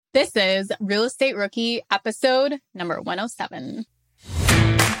This is Real Estate Rookie episode number 107.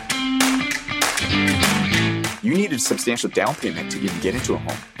 You need a substantial down payment to even get into a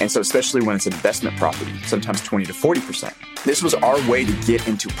home. And so especially when it's an investment property, sometimes 20 to 40%. This was our way to get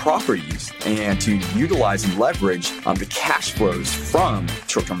into properties and to utilize and leverage the cash flows from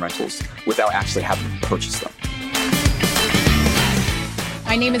short-term rentals without actually having to purchase them.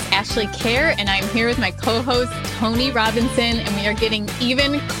 My name is Ashley Kerr, and I'm here with my co-host, Tony Robinson, and we are getting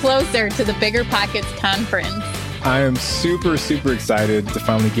even closer to the Bigger Pockets Conference. I am super excited to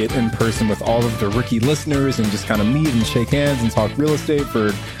finally get in person with all of the rookie listeners and just kind of meet and shake hands and talk real estate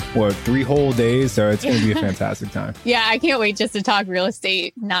for, 3 whole days. So it's going to be a fantastic time. Yeah, I can't wait just to talk real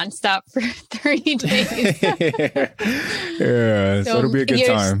estate nonstop for 3 days. Yeah, so it'll be a good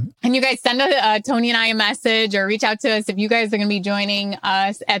time. And you guys send Tony and I a message or reach out to us if you guys are going to be joining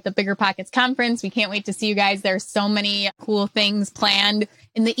us at the Bigger Pockets Conference. We can't wait to see you guys. There's so many cool things planned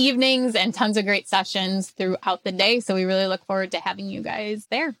in the evenings and tons of great sessions throughout the day. So we really look forward to having you guys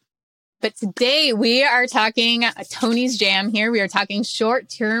there. But today we are talking Tony's Jam here. We are talking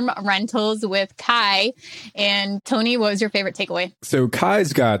short-term rentals with Kai. And Tony, what was your favorite takeaway? So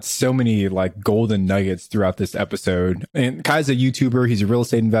Kai's got so many golden nuggets throughout this episode. And Kai's a YouTuber. He's a real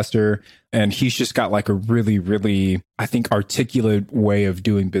estate investor. And he's just got a really, I think, articulate way of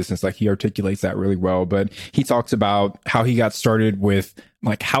doing business. He articulates that really well. But he talks about how he got started with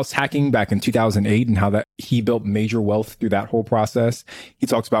house hacking back in 2008 and how that he built major wealth through that whole process. He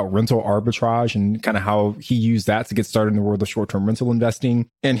talks about rental arbitrage and kind of how he used that to get started in the world of short-term rental investing.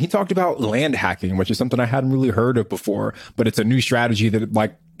 And he talked about land hacking, which is something I hadn't really heard of before, but it's a new strategy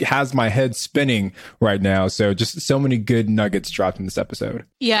that has my head spinning right now. So just so many good nuggets dropped in this episode.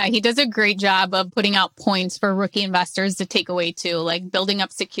 Yeah, he does a great job of putting out points for rookie investors to take away too, like building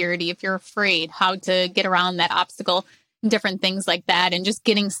up security if you're afraid, how to get around that obstacle, different things like that, and just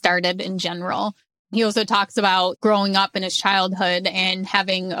getting started in general. He also talks about growing up in his childhood and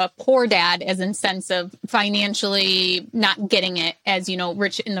having a poor dad as in sense of financially not getting it, as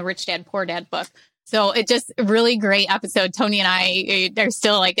rich in the Rich Dad, Poor Dad book. So it's just a really great episode. Tony and I are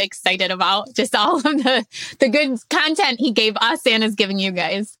still excited about just all of the good content he gave us and is giving you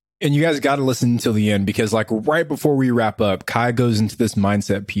guys. And you guys got to listen until the end because right before we wrap up, Kai goes into this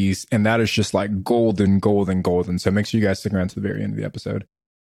mindset piece and that is just golden. So make sure you guys stick around to the very end of the episode.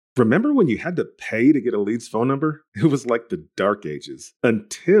 Remember when you had to pay to get a lead's phone number? It was like the dark ages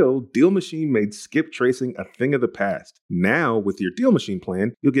until Deal Machine made skip tracing a thing of the past. Now, with your Deal Machine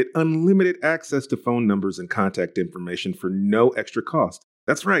plan, you'll get unlimited access to phone numbers and contact information for no extra cost.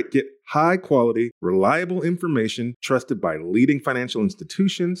 That's right. Get high quality, reliable information trusted by leading financial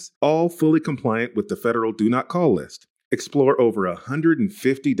institutions, all fully compliant with the federal Do Not Call list. Explore over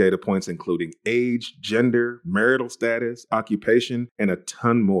 150 data points, including age, gender, marital status, occupation, and a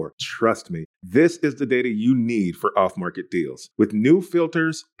ton more. Trust me, this is the data you need for off-market deals. With new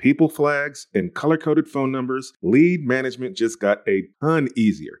filters, people flags, and color-coded phone numbers, lead management just got a ton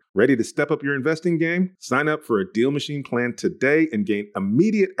easier. Ready to step up your investing game? Sign up for a Deal Machine plan today and gain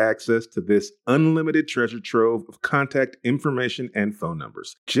immediate access to this unlimited treasure trove of contact information and phone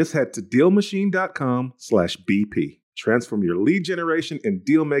numbers. Just head to DealMachine.com/BP. Transform your lead generation and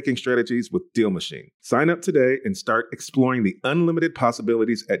deal-making strategies with Deal Machine. Sign up today and start exploring the unlimited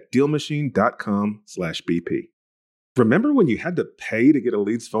possibilities at DealMachine.com/BP. Remember when you had to pay to get a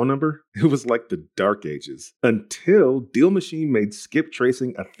lead's phone number? It was like the dark ages until Deal Machine made skip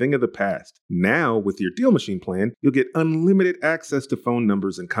tracing a thing of the past. Now, with your Deal Machine plan, you'll get unlimited access to phone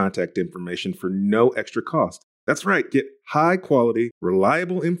numbers and contact information for no extra cost. That's right. Get high quality,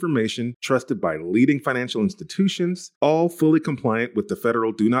 reliable information trusted by leading financial institutions, all fully compliant with the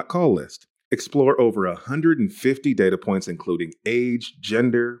federal Do Not Call list. Explore over 150 data points, including age,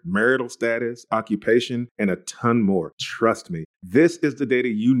 gender, marital status, occupation, and a ton more. Trust me, this is the data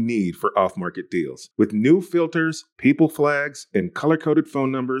you need for off-market deals. With new filters, people flags, and color-coded phone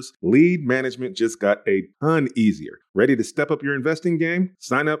numbers, lead management just got a ton easier. Ready to step up your investing game?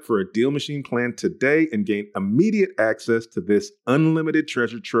 Sign up for a Deal Machine plan today and gain immediate access to this unlimited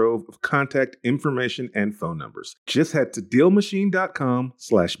treasure trove of contact information and phone numbers. Just head to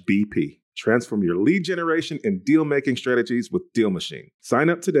DealMachine.com/BP. Transform your lead generation and deal-making strategies with Deal Machine. Sign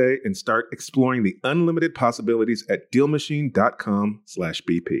up today and start exploring the unlimited possibilities at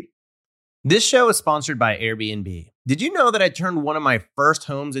DealMachine.com/BP. This show is sponsored by Airbnb. Did you know that I turned one of my first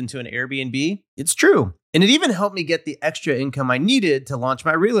homes into an Airbnb? It's true. And it even helped me get the extra income I needed to launch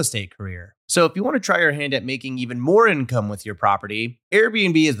my real estate career. So if you want to try your hand at making even more income with your property,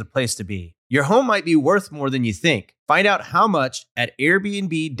 Airbnb is the place to be. Your home might be worth more than you think. Find out how much at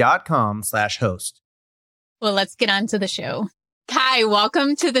airbnb.com/host. Well, let's get on to the show. Kai,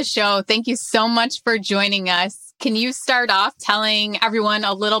 welcome to the show. Thank you so much for joining us. Can you start off telling everyone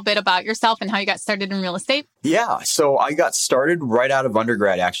a little bit about yourself and how you got started in real estate? Yeah, so I got started right out of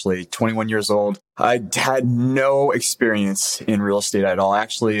undergrad, actually, 21 years old. I had no experience in real estate at all.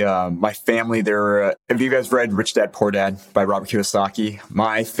 Actually, my family, have you guys read Rich Dad, Poor Dad by Robert Kiyosaki?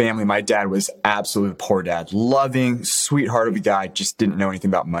 My family, my dad was absolutely poor dad, loving, sweetheart of a guy, just didn't know anything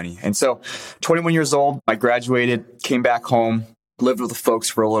about money. And so 21 years old, I graduated, came back home, lived with the folks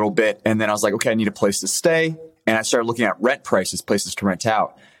for a little bit. And then I was like, okay, I need a place to stay. And I started looking at rent prices, places to rent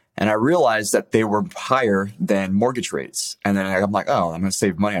out. And I realized that they were higher than mortgage rates. And then I'm like, oh, I'm going to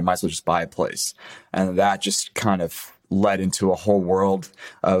save money. I might as well just buy a place. And that just kind of led into a whole world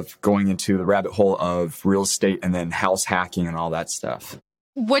of going into the rabbit hole of real estate and then house hacking and all that stuff.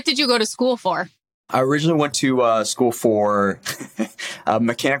 What did you go to school for? I originally went to school for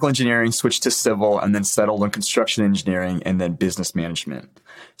mechanical engineering, switched to civil, and then settled on construction engineering and then business management.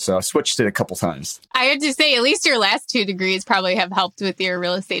 So I switched it a couple times. I have to say, at least your last two degrees probably have helped with your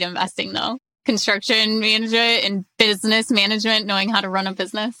real estate investing, though. Construction management and business management, knowing how to run a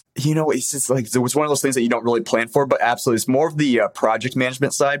business. You know, it's just like, it was one of those things that you don't really plan for, but absolutely. It's more of the project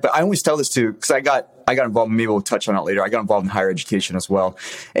management side. But I always tell this too, because I got involved, maybe we'll touch on it later. I got involved in higher education as well.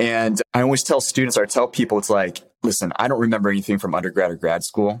 And I always tell students, or I tell people, it's like, listen, I don't remember anything from undergrad or grad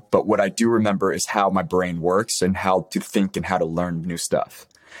school, but what I do remember is how my brain works and how to think and how to learn new stuff.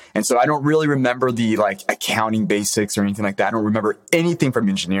 And so I don't really remember the like accounting basics or anything like that. I don't remember anything from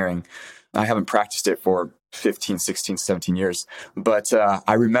engineering. I haven't practiced it for 15, 16, 17 years, but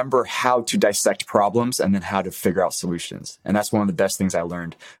I remember how to dissect problems and then how to figure out solutions. And that's one of the best things I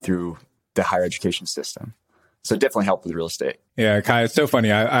learned through the higher education system. So it definitely helped with real estate. Yeah, Kai, it's so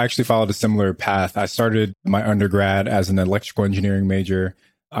funny. I actually followed a similar path. I started my undergrad as an electrical engineering major.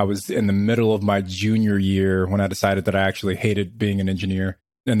 I was in the middle of my junior year when I decided that I actually hated being an engineer.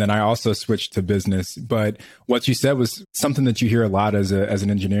 And then I also switched to business. But what you said was something that you hear a lot as an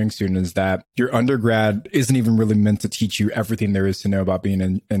engineering student, is that your undergrad isn't even really meant to teach you everything there is to know about being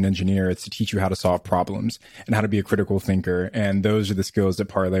an engineer. It's to teach you how to solve problems and how to be a critical thinker. And those are the skills that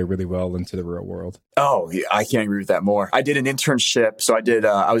parlay really well into the real world. Oh, yeah, I can't agree with that more. I did an internship. So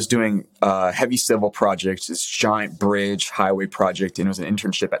I was doing heavy civil projects, this giant bridge highway project. And it was an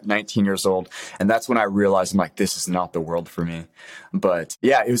internship at 19 years old. And that's when I realized, I'm like, this is not the world for me. But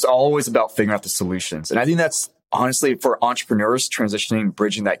yeah, it was always about figuring out the solutions. And I think that's honestly for entrepreneurs transitioning,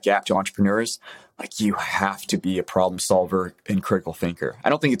 bridging that gap to entrepreneurs, like you have to be a problem solver and critical thinker. I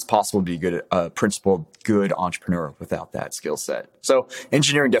don't think it's possible to be a principled, good entrepreneur without that skill set. So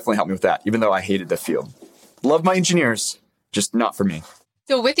engineering definitely helped me with that, even though I hated the field. Love my engineers, just not for me.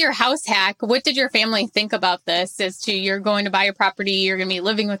 So with your house hack, what did your family think about this as to you're going to buy a property, you're going to be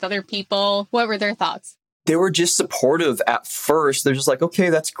living with other people? What were their thoughts? They were just supportive at first. They're just like,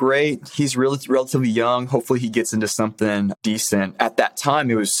 okay, that's great. He's really relatively young. Hopefully he gets into something decent. At that time,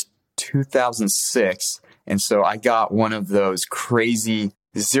 it was 2006. And so I got one of those crazy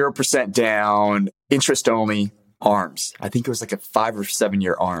 0% down, interest only ARMs. I think it was like a 5 or 7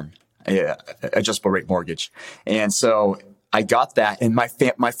 year ARM, adjustable rate mortgage. And so I got that, and my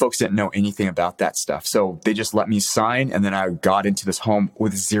folks didn't know anything about that stuff. So they just let me sign. And then I got into this home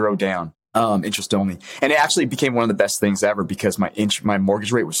with 0 down. Interest only. And it actually became one of the best things ever because my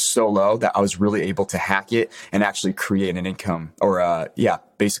mortgage rate was so low that I was really able to hack it and actually create an income or,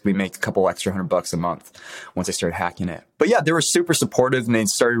 basically make a couple extra $100 a month once I started hacking it. But yeah, they were super supportive, and they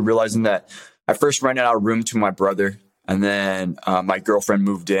started realizing that I first rented out a room to my brother, and then my girlfriend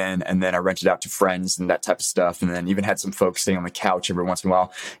moved in, and then I rented out to friends and that type of stuff. And then even had some folks staying on the couch every once in a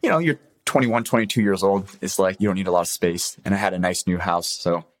while. You know, you're 21, 22 years old. It's like, you don't need a lot of space. And I had a nice new house.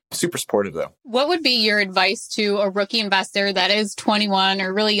 So super supportive though. What would be your advice to a rookie investor that is 21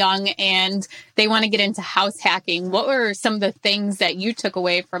 or really young and they want to get into house hacking? What were some of the things that you took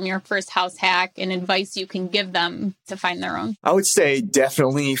away from your first house hack and advice you can give them to find their own? I would say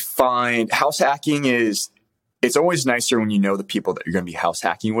definitely find house hacking it's always nicer when you know the people that you're going to be house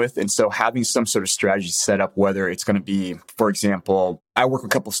hacking with. And so having some sort of strategy set up, whether it's going to be, for example, I work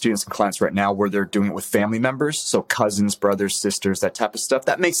with a couple of students and clients right now where they're doing it with family members. So cousins, brothers, sisters, that type of stuff.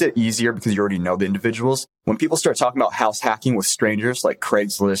 That makes it easier because you already know the individuals. When people start talking about house hacking with strangers, like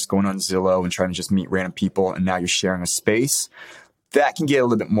Craigslist, going on Zillow and trying to just meet random people, and now you're sharing a space, that can get a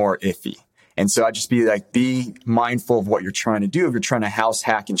little bit more iffy. And so I just be mindful of what you're trying to do. If you're trying to house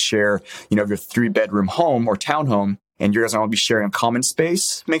hack and share, if you're a 3-bedroom home or townhome and you guys are going to be sharing a common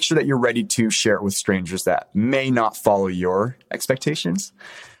space, make sure that you're ready to share it with strangers that may not follow your expectations.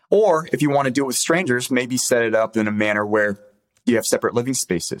 Or if you want to do it with strangers, maybe set it up in a manner where you have separate living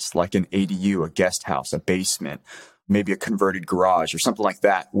spaces, like an ADU, a guest house, a basement, maybe a converted garage or something like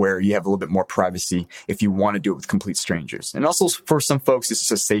that, where you have a little bit more privacy if you want to do it with complete strangers. And also for some folks, it's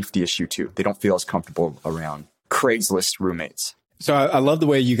just a safety issue too. They don't feel as comfortable around Craigslist roommates. So I love the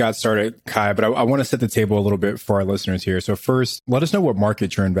way you got started, Kai, but I want to set the table a little bit for our listeners here. So first, let us know what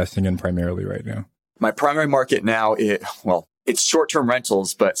market you're investing in primarily right now. My primary market now it's short-term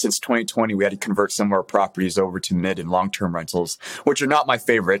rentals, but since 2020, we had to convert some of our properties over to mid and long-term rentals, which are not my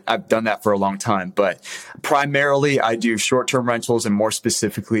favorite. I've done that for a long time, but primarily I do short-term rentals and more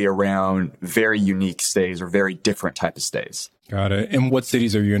specifically around very unique stays or very different type of stays. Got it. And what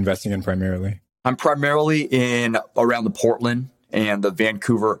cities are you investing in primarily? I'm primarily in around the Portland and the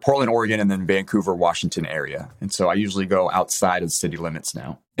Portland, Oregon, and then Vancouver, Washington area. And so I usually go outside of the city limits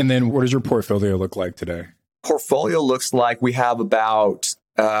now. And then what does your portfolio look like today? Portfolio looks like we have about,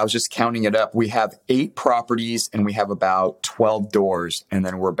 I was just counting it up. We have 8 properties and we have about 12 doors. And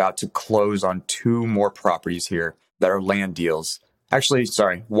then we're about to close on 2 more properties here that are land deals. Actually,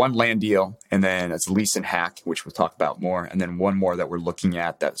 sorry, 1 land deal, and then it's lease and hack, which we'll talk about more. And then 1 more that we're looking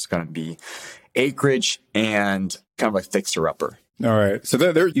at that's going to be acreage and kind of a fixer-upper. All right. So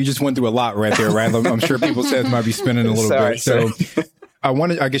there, you just went through a lot right there, right? I'm sure people's heads might be spinning a little bit. So I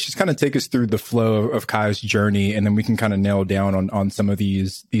want to, I guess, just kind of take us through the flow of Kai's journey, and then we can kind of nail down on some of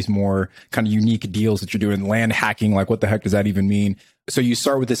these more kind of unique deals that you're doing. Land hacking, like what the heck does that even mean? So you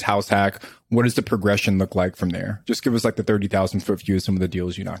start with this house hack. What does the progression look like from there? Just give us like the 30,000 foot view of some of the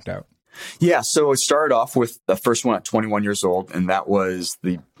deals you knocked out. Yeah. So it started off with the first one at 21 years old, and that was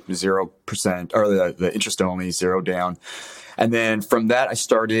the 0% or the interest only, 0 down. And then from that,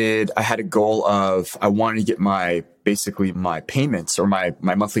 I had a goal of, I wanted to get my payments or my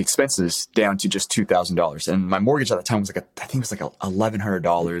monthly expenses down to just $2,000. And my mortgage at the time was I think it was like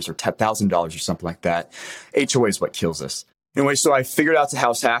 $1,100 or $10,000 or something like that. HOA is what kills us. Anyway, so I figured out the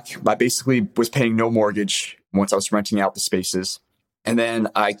house hack. I basically was paying no mortgage once I was renting out the spaces. And then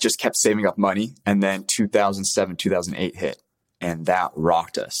I just kept saving up money. And then 2007, 2008 hit. And that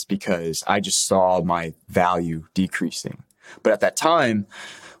rocked us because I just saw my value decreasing. But at that time,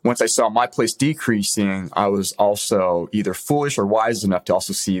 once I saw my place decreasing, I was also either foolish or wise enough to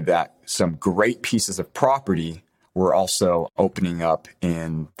also see that some great pieces of property were also opening up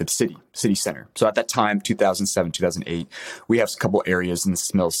in the city center. So at that time, 2007, 2008, we have a couple areas in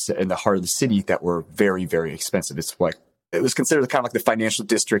the heart of the city that were very, very expensive. It was considered kind of like the financial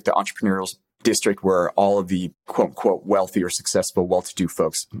district, the entrepreneurial district where all of the quote unquote wealthy or successful, well-to-do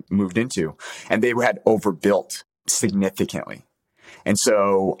folks moved into. And they had overbuilt significantly. And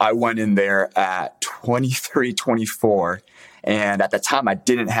so I went in there at 23, 24. And at that time, I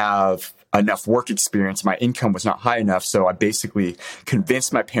didn't have enough work experience. My income was not high enough. So I basically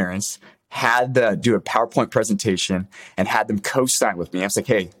convinced my parents, had to do a PowerPoint presentation and had them co-sign with me. I was like,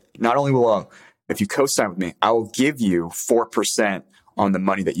 hey, not only if you co-sign with me, I will give you 4% on the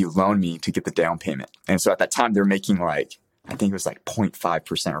money that you loan me to get the down payment. And so at that time, they're making I think it was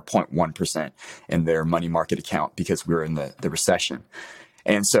 0.5% or 0.1% in their money market account because we were in the recession.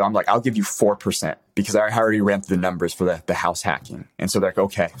 And so I'm like, I'll give you 4% because I already ran through the numbers for the house hacking. And so they're like,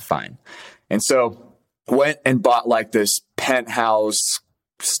 okay, fine. And so went and bought this penthouse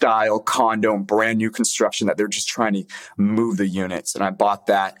style condo, brand new construction that they're just trying to move the units. And I bought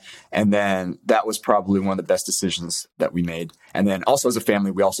that. And then that was probably one of the best decisions that we made. And then also as a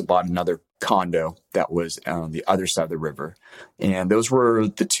family, we also bought another condo that was on the other side of the river. And those were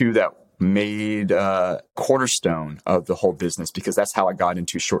the 2 that made a cornerstone of the whole business because that's how I got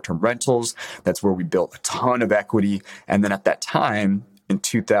into short-term rentals. That's where we built a ton of equity. And then at that time in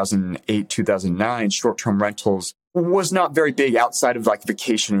 2008, 2009, short-term rentals was not very big outside of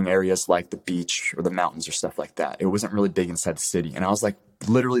vacationing areas like the beach or the mountains or stuff like that. It wasn't really big inside the city. And I was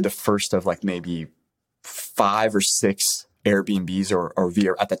literally the first of maybe 5 or 6 Airbnbs or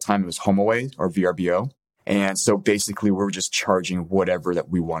VR. At that time it was HomeAway or VRBO. And so basically we were just charging whatever that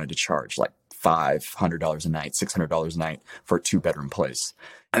we wanted to charge, like $500 a night, $600 a night for a 2-bedroom place.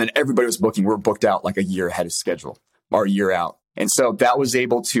 And then everybody was booking. We were booked out a year ahead of schedule or a year out. And so that was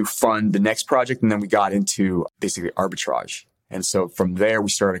able to fund the next project. And then we got into basically arbitrage. And so from there, we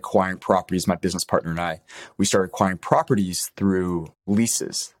started acquiring properties. My business partner and I, we started acquiring properties through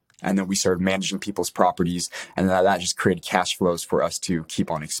leases. And then we started managing people's properties. And that just created cash flows for us to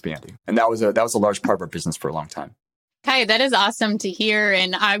keep on expanding. And that was a large part of our business for a long time. Kai, that is awesome to hear.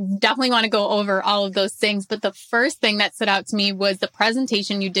 And I definitely want to go over all of those things. But the first thing that stood out to me was the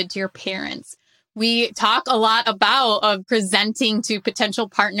presentation you did to your parents. We talk a lot about presenting to potential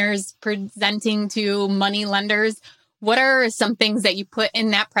partners, presenting to money lenders. What are some things that you put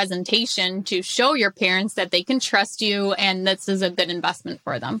in that presentation to show your parents that they can trust you and this is a good investment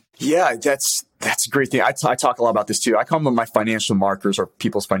for them? Yeah, that's That's a great thing. I talk a lot about this too. I call them my financial markers or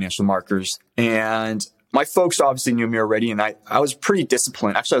people's financial markers. And my folks obviously knew me already. And I was pretty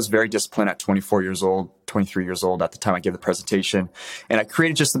disciplined. Actually, I was very disciplined at 24 years old, 23 years old at the time I gave the presentation. And I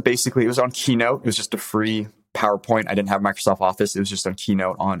created just basically, it was on Keynote. It was just a free PowerPoint. I didn't have Microsoft Office. It was just on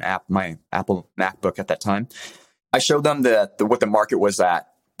Keynote on my Apple MacBook at that time. I showed them what the market was at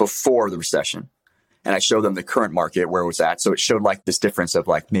before the recession. And I showed them the current market where it was at. So it showed like this difference of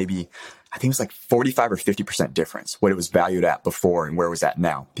like maybe, I think it was like 45 or 50% difference, what it was valued at before and where it was at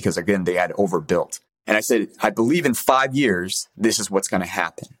now. Because again, they had overbuilt. And I said, I believe in 5 years, this is what's going to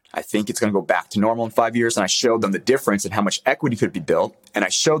happen. I think it's going to go back to normal in 5 years. And I showed them the difference and how much equity could be built. And I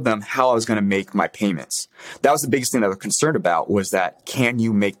showed them how I was going to make my payments. That was the biggest thing that I was concerned about, was that can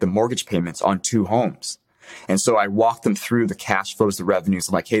you make the mortgage payments on 2 homes? And so I walked them through the cash flows, the revenues.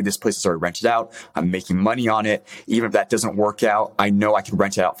 I'm like, hey, this place is already rented out. I'm making money on it. Even if that doesn't work out, I know I can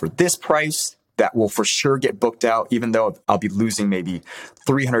rent it out for this price. That will for sure get booked out. Even though I'll be losing maybe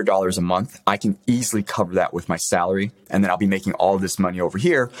 $300 a month, I can easily cover that with my salary. And then I'll be making all of this money over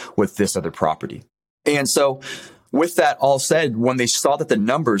here with this other property. And so with that all said, when they saw that the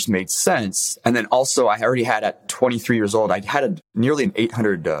numbers made sense, and then also I already had at 23 years old, I had nearly an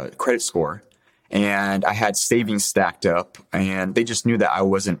 800 credit score. And I had savings stacked up, and they just knew that I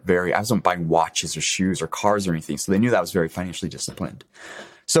wasn't buying watches or shoes or cars or anything. So they knew that I was very financially disciplined.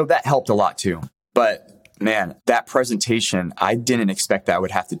 So that helped a lot too. But man, that presentation, I didn't expect that I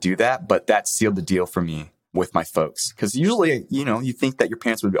would have to do that, but that sealed the deal for me with my folks. Because usually, you think that your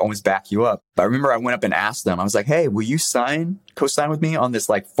parents would always back you up. But I remember I went up and asked them, I was like, hey, will you co-sign with me on this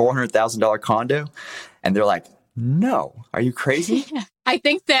like $400,000 condo? And they're like, no, are you crazy? I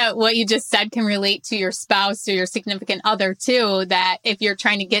think that what you just said can relate to your spouse or your significant other too, that if you're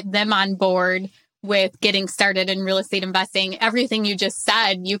trying to get them on board with getting started in real estate investing, everything you just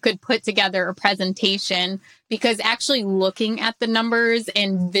said, you could put together a presentation, because actually looking at the numbers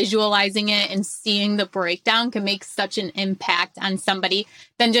and visualizing it and seeing the breakdown can make such an impact on somebody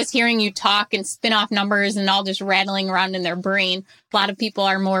than just hearing you talk and spin off numbers and all just rattling around in their brain. A lot of people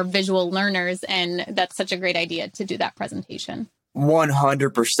are more visual learners, and that's such a great idea to do that presentation.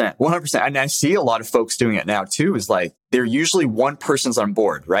 100%. And I see a lot of folks doing it now too, is like, they're usually one person's on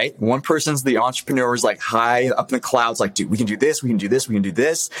board, right? One person's the entrepreneur, is like high up in the clouds, like, dude, we can do this, we can do this, we can do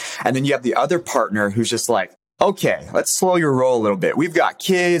this. And then you have the other partner who's just like, okay, let's slow your roll a little bit. We've got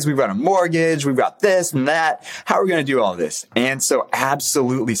kids, we've got a mortgage, we've got this and that. How are we going to do all this? And so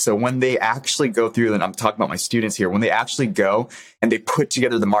absolutely. So when they actually go through, and I'm talking about my students here, when they actually go and they put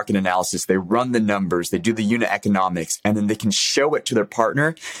together the market analysis, they run the numbers, they do the unit economics, and then they can show it to their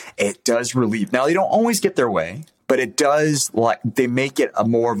partner, it does relieve. Now, they don't always get their way, but it does, like, they make it a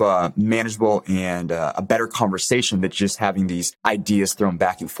more of a manageable and a better conversation than just having these ideas thrown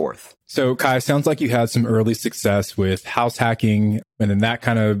back and forth. So Kai, sounds like you had some early success with house hacking, and then that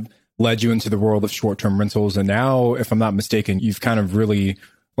kind of led you into the world of short-term rentals. And now, if I'm not mistaken, you've kind of really,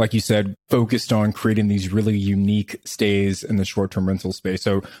 like you said, focused on creating these really unique stays in the short-term rental space.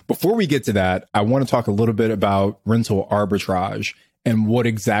 So before we get to that, I want to talk a little bit about rental arbitrage. And what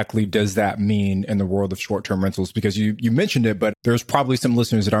exactly does that mean in the world of short-term rentals? Because you mentioned it, but there's probably some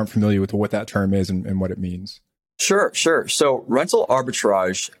listeners that aren't familiar with what that term is and what it means. Sure. So rental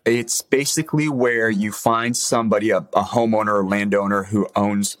arbitrage, it's basically where you find somebody, a homeowner or landowner who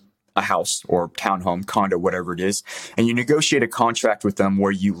owns a house or townhome, condo, whatever it is, and you negotiate a contract with them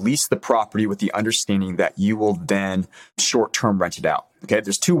where you lease the property with the understanding that you will then short-term rent it out. Okay.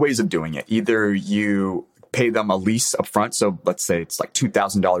 There's 2 ways of doing it. Either you pay them a lease up front. So let's say it's like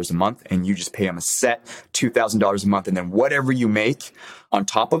 $2,000 a month, and you just pay them a set $2,000 a month. And then whatever you make on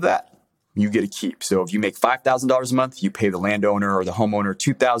top of that, you get to keep. So if you make $5,000 a month, you pay the landowner or the homeowner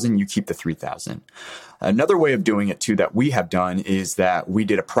 $2,000, you keep the $3,000. Another way of doing it too that we have done is that we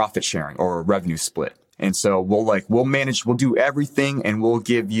did a profit sharing or a revenue split. And so we'll do everything, and we'll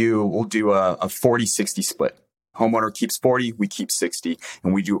do a 40-60 split. Homeowner keeps 40, we keep 60,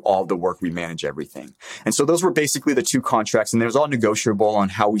 and we do all the work, we manage everything. And so those were basically the 2 contracts, and it was all negotiable on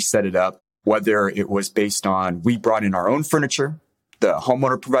how we set it up, whether it was based on we brought in our own furniture, the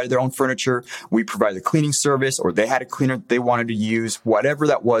homeowner provided their own furniture, we provided the cleaning service, or they had a cleaner they wanted to use, whatever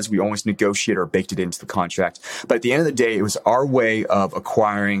that was, we always negotiated or baked it into the contract. But at the end of the day, it was our way of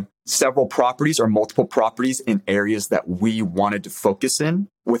acquiring several properties or multiple properties in areas that we wanted to focus in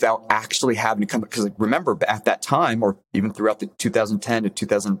without actually having to come. Because remember, at that time, or even throughout the 2010 to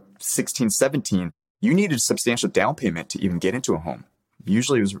 2016, 17, you needed a substantial down payment to even get into a home.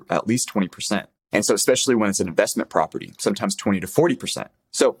 Usually it was at least 20%. And so especially when it's an investment property, sometimes 20 to 40%.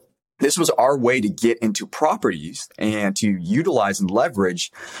 So this was our way to get into properties and to utilize and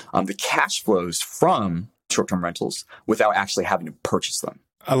leverage the cash flows from short-term rentals without actually having to purchase them.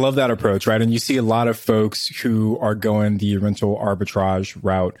 I love that approach, right? And you see a lot of folks who are going the rental arbitrage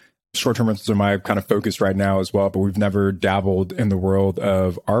route. Short-term rentals are my kind of focus right now as well, but we've never dabbled in the world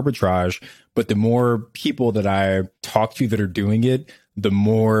of arbitrage. But the more people that I talk to that are doing it, the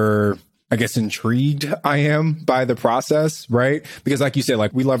more, I guess, intrigued I am by the process, right? Because like you said,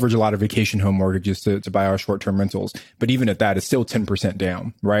 like we leverage a lot of vacation home mortgages to buy our short-term rentals. But even at that, it's still 10%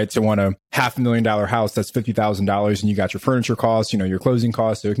 down, right? So on a $500,000 house, that's $50,000 and you got your furniture costs, your closing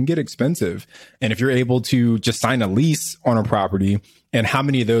costs. So it can get expensive. And if you're able to just sign a lease on a property, and how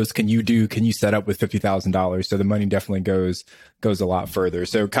many of those can you set up with $50,000? So the money definitely goes a lot further.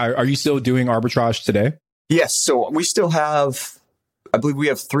 So Kai, are you still doing arbitrage today? Yes. So we still have, I believe we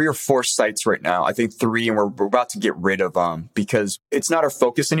have 3 or 4 sites right now. I think 3, and we're about to get rid of them because it's not our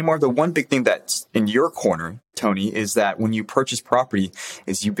focus anymore. The one big thing that's in your corner, Tony, is that when you purchase property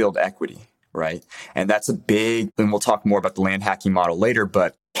is you build equity, right? And that's a big, and we'll talk more about the land hacking model later,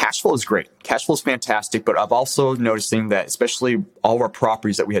 but cash flow is great. Cash flow is fantastic, but I've also noticing that especially all of our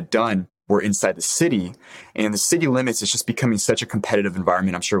properties that we had done were inside the city, and the city limits is just becoming such a competitive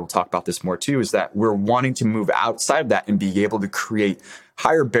environment. I'm sure we'll talk about this more too, is that we're wanting to move outside of that and be able to create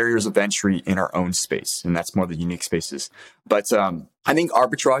higher barriers of entry in our own space. And that's more the unique spaces. But I think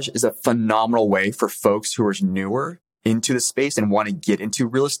arbitrage is a phenomenal way for folks who are newer into the space and want to get into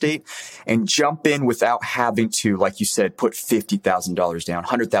real estate and jump in without having to, like you said, put $50,000 down,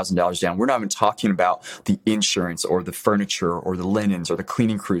 $100,000 down. We're not even talking about the insurance or the furniture or the linens or the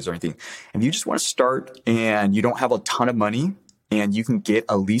cleaning crews or anything. If you just want to start and you don't have a ton of money and you can get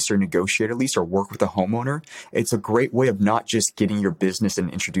a lease or negotiate a lease or work with a homeowner, it's a great way of not just getting your business and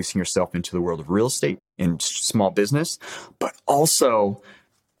introducing yourself into the world of real estate and small business, but also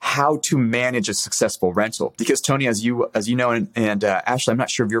how to manage a successful rental. Because Tony, as you know, and Ashley, I'm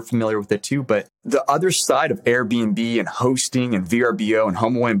not sure if you're familiar with it too, but the other side of Airbnb and hosting and VRBO and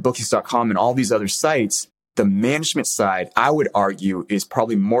HomeAway and Bookings.com and all these other sites, the management side, I would argue, is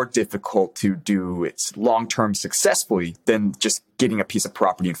probably more difficult to do it long-term successfully than just getting a piece of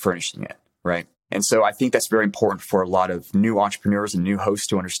property and furnishing it, right? And so I think that's very important for a lot of new entrepreneurs and new hosts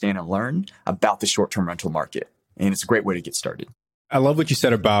to understand and learn about the short-term rental market. And it's a great way to get started. I love what you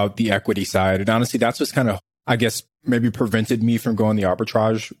said about the equity side. And honestly, that's what's kind of, I guess, maybe prevented me from going the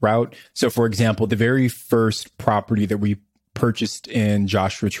arbitrage route. So for example, the very first property that we purchased in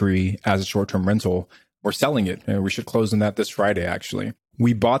Joshua Tree as a short-term rental, we're selling it. And we should close on that this Friday, actually.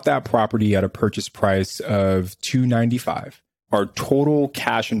 We bought that property at a purchase price of $295. Our total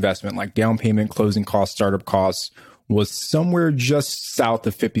cash investment, like down payment, closing costs, startup costs, was somewhere just south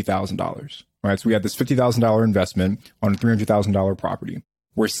of $50,000. Right. So we had this $50,000 investment on a $300,000 property.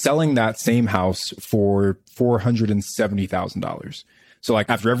 We're selling that same house for $470,000. So like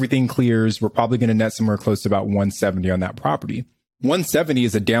after everything clears, we're probably going to net somewhere close to about $170 on that property. $170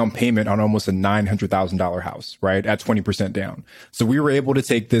 is a down payment on almost a $900,000 house, right? At 20% down. So we were able to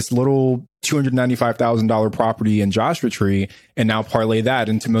take this little $295,000 property in Joshua Tree and now parlay that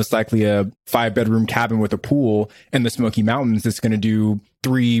into most likely a 5-bedroom cabin with a pool in the Smoky Mountains that's going to do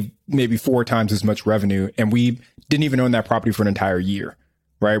 3, maybe 4 times as much revenue. And we didn't even own that property for an entire year,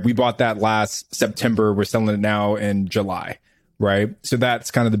 right? We bought that last September. We're selling it now in July. Right. So that's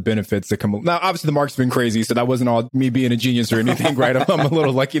kind of the benefits that come. Now, obviously, the market's been crazy. So that wasn't all me being a genius or anything. Right. I'm a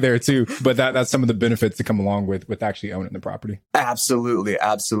little lucky there, too. But that's some of the benefits that come along with actually owning the property. Absolutely.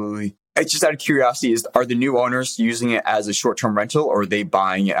 Absolutely. It's just out of curiosity, are the new owners using it as a short-term rental or are they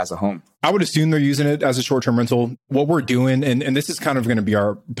buying it as a home? I would assume they're using it as a short-term rental. What we're doing, and this is kind of going to be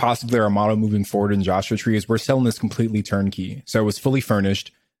possibly our model moving forward in Joshua Tree, is we're selling this completely turnkey. So it was fully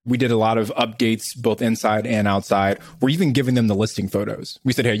furnished. We did a lot of updates, both inside and outside. We're even giving them the listing photos.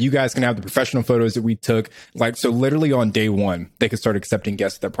 We said, hey, you guys can have the professional photos that we took. So literally on day one, they could start accepting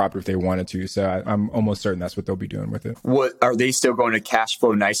guests at their property if they wanted to. So I'm almost certain that's what they'll be doing with it. What are they still going to cash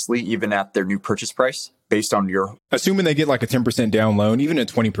flow nicely, even at their new purchase price? Based on your, assuming they get like a 10% down loan, even at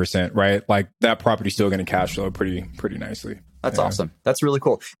 20%, right? Like that property's still going to cash flow pretty nicely. That's awesome. That's really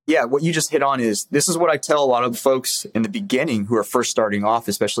cool. Yeah. What you just hit on is, this is what I tell a lot of folks in the beginning who are first starting off,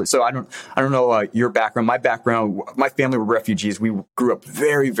 especially. So I don't know your background. My background, my family were refugees. We grew up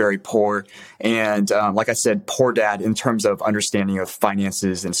very, very poor. And like I said, poor dad in terms of understanding of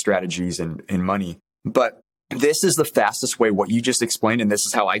finances and strategies and money. But this is the fastest way, what you just explained, and this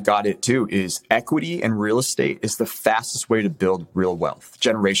is how I got it too, is equity and real estate is the fastest way to build real wealth,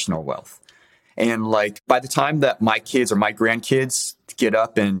 generational wealth. And like by the time that my kids or my grandkids get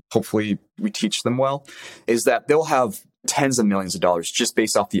up and hopefully we teach them well, is that they'll have tens of millions of dollars just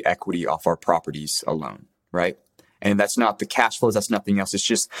based off the equity off our properties alone, right? And that's not the cash flows, that's nothing else. It's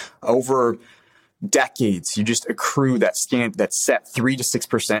just over decades, you just accrue that set 3 to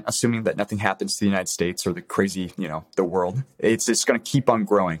 6%, assuming that nothing happens to the United States or the crazy, the world. It's just going to keep on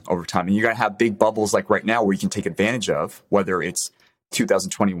growing over time. And you're going to have big bubbles like right now where you can take advantage of, whether it's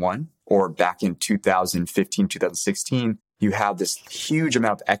 2021 or back in 2015, 2016. You have this huge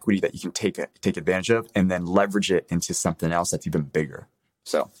amount of equity that you can take advantage of and then leverage it into something else that's even bigger.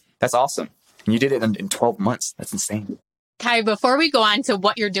 So that's awesome. And you did it in 12 months. That's insane. Kai, before we go on to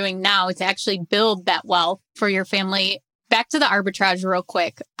what you're doing now to actually build that wealth for your family, back to the arbitrage real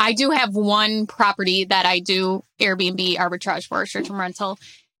quick. I do have one property that I do Airbnb arbitrage for, short-term rental,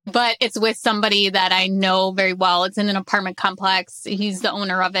 but it's with somebody that I know very well. It's in an apartment complex. He's the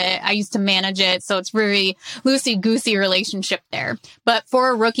owner of it. I used to manage it. So it's very loosey-goosey relationship there. But for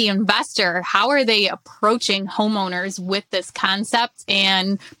a rookie investor, how are they approaching homeowners with this concept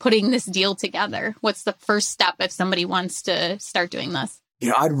and putting this deal together? What's the first step if somebody wants to start doing this?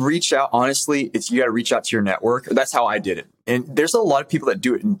 I'd reach out. Honestly, you got to reach out to your network. That's how I did it. And there's a lot of people that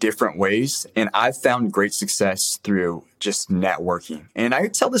do it in different ways. And I've found great success through just networking. And I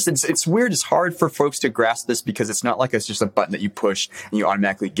tell this, it's weird. It's hard for folks to grasp this because it's not like it's just a button that you push and you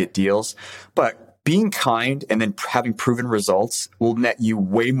automatically get deals. But being kind and then having proven results will net you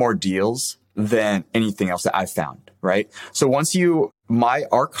way more deals than anything else that I've found, right? So once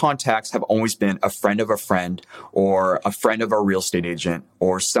our contacts have always been a friend of a friend or a friend of a real estate agent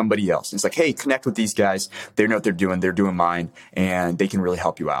or somebody else. It's like, hey, connect with these guys. They know what they're doing mine, and they can really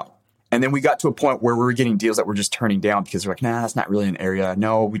help you out. And then we got to a point where we were getting deals that we're just turning down because we're like, nah, that's not really an area.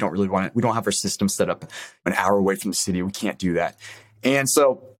 No, we don't really want it. We don't have our system set up an hour away from the city. We can't do that. And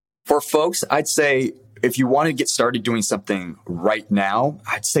so for folks, I'd say, if you want to get started doing something right now,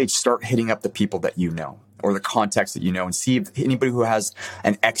 I'd say start hitting up the people that you know or the contacts that you know and see if anybody who has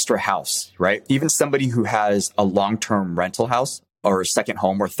an extra house, right? Even somebody who has a long-term rental house or a second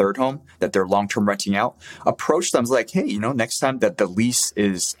home or third home that they're long-term renting out, approach them like, hey, next time that the lease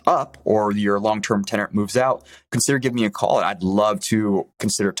is up or your long-term tenant moves out, consider giving me a call. And I'd love to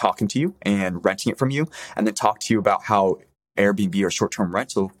consider talking to you and renting it from you and then talk to you about how Airbnb or short-term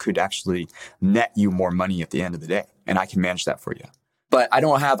rental could actually net you more money at the end of the day. And I can manage that for you. But I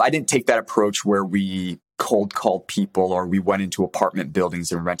didn't take that approach where we cold called people or we went into apartment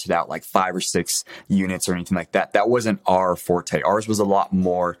buildings and rented out like 5 or 6 units or anything like that. That wasn't our forte. Ours was a lot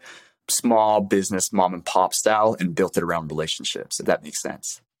more small business, mom and pop style, and built it around relationships, if that makes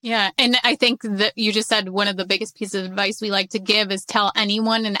sense. Yeah. And I think that you just said one of the biggest pieces of advice we like to give is tell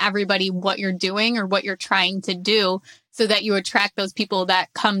anyone and everybody what you're doing or what you're trying to do so that you attract those people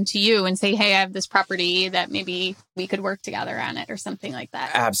that come to you and say, hey, I have this property that maybe we could work together on it or something like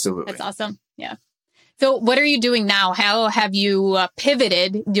that. Absolutely. That's awesome. Yeah. So what are you doing now? How have you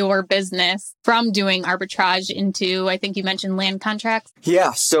pivoted your business from doing arbitrage into, I think you mentioned land contracts?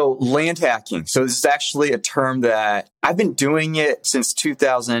 Yeah. So land hacking. So this is actually a term that I've been doing it since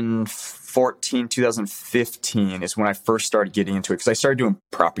 2014, 2015 is when I first started getting into it because I started doing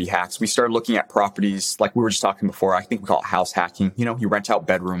property hacks. We started looking at properties like we were just talking before. I think we call it house hacking. You rent out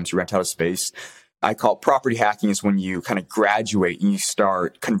bedrooms, you rent out a space. I call it property hacking is when you kind of graduate and you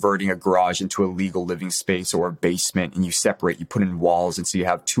start converting a garage into a legal living space or a basement and you separate, you put in walls. And so you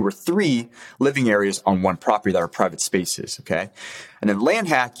have 2 or 3 living areas on one property that are private spaces. Okay. And then land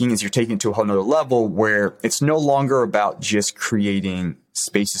hacking is you're taking it to a whole nother level where it's no longer about just creating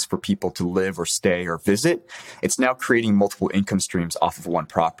spaces for people to live or stay or visit. It's now creating multiple income streams off of one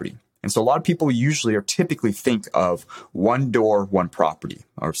property. And so a lot of people typically think of one door, one property,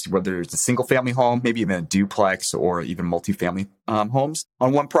 or whether it's a single family home, maybe even a duplex or even multifamily homes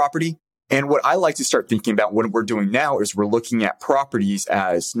on one property. And what I like to start thinking about what we're doing now is we're looking at properties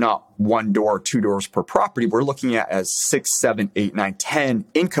as not 1 door, 2 doors per property. We're looking at as 6, 7, 8, 9, 10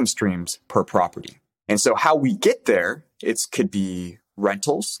 income streams per property. And so how we get there, could be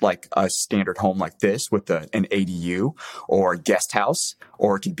rentals, like a standard home like this with an ADU or a guest house,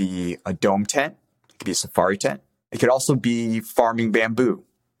 or it could be a dome tent. It could be a safari tent. It could also be farming bamboo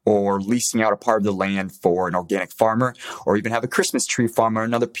or leasing out a part of the land for an organic farmer, or even have a Christmas tree farm or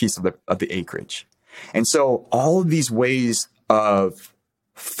another piece of the acreage. And so all of these ways of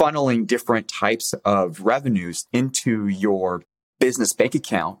funneling different types of revenues into your business bank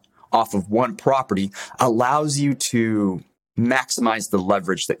account off of one property allows you to maximize the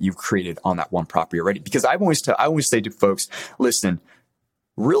leverage that you've created on that one property already. Because I always say to folks, listen,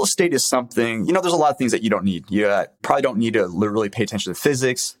 real estate is something, there's a lot of things that you don't need. You probably don't need to literally pay attention to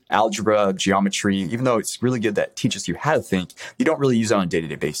physics, algebra, geometry, even though it's really good that teaches you how to think, you don't really use it on a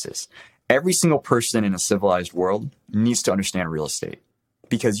day-to-day basis. Every single person in a civilized world needs to understand real estate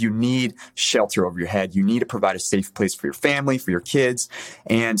because you need shelter over your head. You need to provide a safe place for your family, for your kids.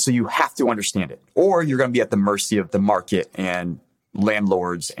 And so you have to understand it, or you're going to be at the mercy of the market and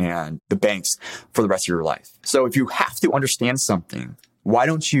landlords and the banks for the rest of your life. So if you have to understand something, why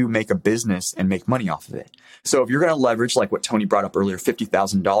don't you make a business and make money off of it? So if you're going to leverage, like what Tony brought up earlier,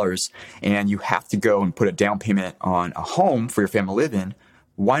 $50,000, and you have to go and put a down payment on a home for your family to live in,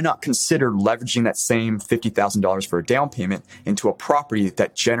 why not consider leveraging that same $50,000 for a down payment into a property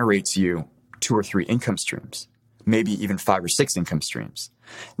that generates you 2 or 3 income streams, maybe even 5 or 6 income streams?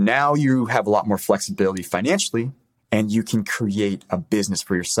 Now you have a lot more flexibility financially, and you can create a business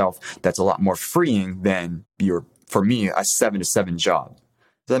for yourself that's a lot more freeing than for me, a 7 to 7 job.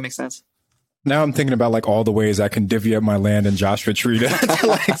 Does that make sense? Now I'm thinking about like all the ways I can divvy up my land in Joshua Tree to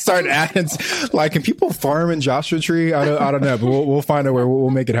like start adding. Like, can people farm in Joshua Tree? I don't know, but we'll find a way.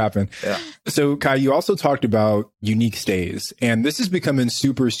 We'll make it happen. Yeah. So Kai, you also talked about unique stays, and this is becoming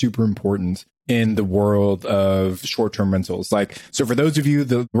super, super important in the world of short-term rentals. Like, so for those of you,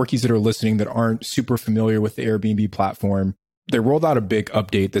 the rookies that are listening that aren't super familiar with the Airbnb platform, they rolled out a big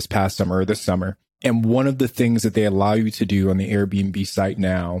update this summer. And one of the things that they allow you to do on the Airbnb site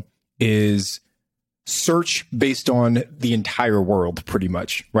now is search based on the entire world, pretty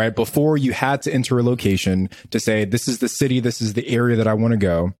much, right? Before you had to enter a location to say, this is the city, this is the area that I want to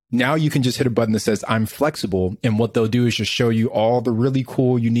go. Now you can just hit a button that says, I'm flexible. And what they'll do is just show you all the really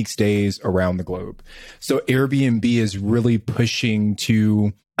cool, unique stays around the globe. So Airbnb is really pushing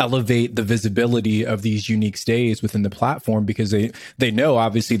to elevate the visibility of these unique stays within the platform, because they know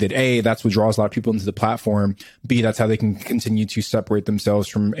obviously that A, that's what draws a lot of people into the platform. B, that's how they can continue to separate themselves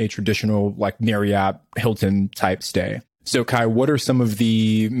from a traditional like Marriott, Hilton type stay. So Kai, what are some of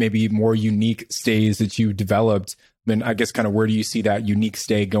the maybe more unique stays that you developed? And I guess kind of where do you see that unique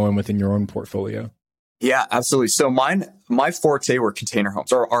stay going within your own portfolio? Yeah, absolutely. So my forte were container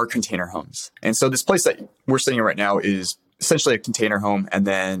homes, or are container homes. And so this place that we're sitting in right now is essentially a container home. And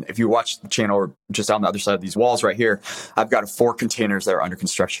then if you watch the channel, or just on the other side of these walls right here, I've got 4 containers that are under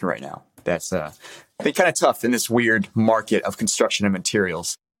construction right now. That's been kind of tough in this weird market of construction and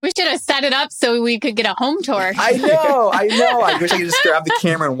materials. We should have set it up so we could get a home tour. I know. I wish I could just grab the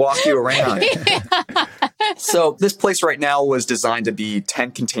camera and walk you around. Yeah. So this place right now was designed to be 10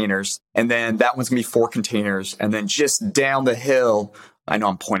 containers. And then that one's going to be 4 containers. And then just down the hill, I know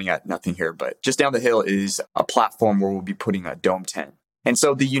I'm pointing at nothing here, but just down the hill is a platform where we'll be putting a dome tent. And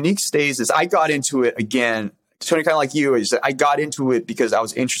so the unique stays is I got into it again, Tony, kind of like you, is I got into it because I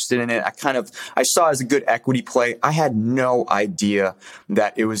was interested in it. I saw it as a good equity play. I had no idea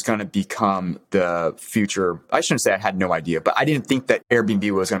that it was going to become the future. I shouldn't say I had no idea, but I didn't think that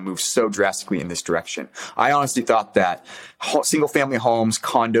Airbnb was going to move so drastically in this direction. I honestly thought that single family homes,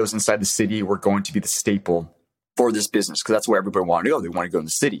 condos inside the city were going to be the staple for this business, because that's where everybody wanted to go. They want to go in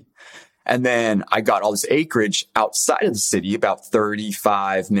the city. And then I got all this acreage outside of the city, about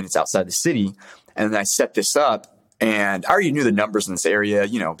 35 minutes outside the city. And then I set this up, and I already knew the numbers in this area.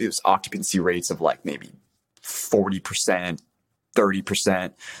 You know, it was occupancy rates of like maybe 40%,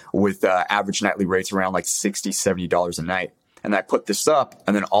 30%, with average nightly rates around like $60, $70 a night. And I put this up,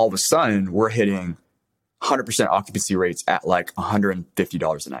 and then all of a sudden we're hitting 100% occupancy rates at like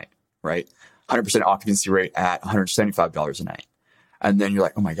 $150 a night, right? 100% occupancy rate at $175 a night. And then you're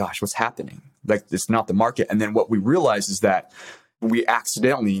like, oh my gosh, what's happening? Like, it's not the market. And then what we realized is that we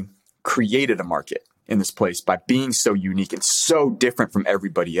accidentally created a market in this place by being so unique and so different from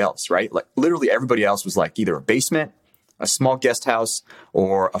everybody else, right? Like literally everybody else was like either a basement, a small guest house,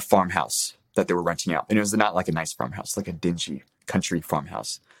 or a farmhouse that they were renting out. And it was not like a nice farmhouse, like a dingy country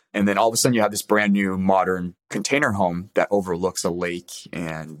farmhouse. And then all of a sudden you have this brand new modern container home that overlooks a lake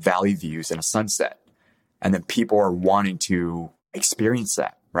and valley views and a sunset. And then people are wanting to experience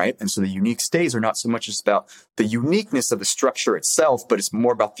that, right? And so the unique stays are not so much just about the uniqueness of the structure itself, but it's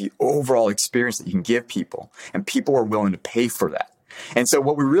more about the overall experience that you can give people. And people are willing to pay for that. And so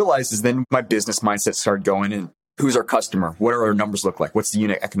what we realized is then my business mindset started going in. Who's our customer? What do our numbers look like? What's the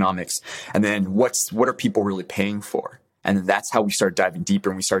unit economics? And then what are people really paying for? And then that's how we started diving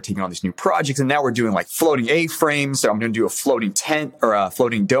deeper, and we started taking on these new projects. And now we're doing like floating A-frames. So I'm going to do a floating tent or a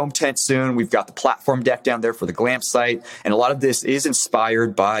floating dome tent soon. We've got the platform deck down there for the glamp site. And a lot of this is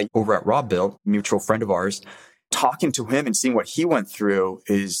inspired by over at Rob Built, a mutual friend of ours. Talking to him and seeing what he went through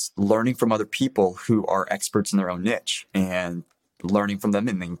is learning from other people who are experts in their own niche and learning from them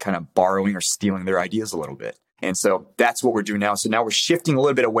and then kind of borrowing or stealing their ideas a little bit. And so that's what we're doing now. So now we're shifting a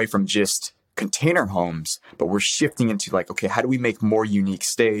little bit away from just container homes, but we're shifting into like, okay, how do we make more unique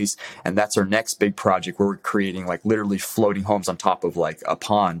stays? And that's our next big project where we're creating like literally floating homes on top of like a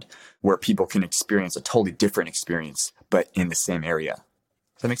pond where people can experience a totally different experience, but in the same area.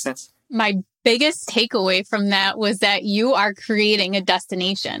 Does that make sense? My biggest takeaway from that was that you are creating a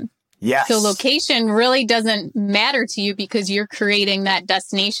destination. Yes. So location really doesn't matter to you because you're creating that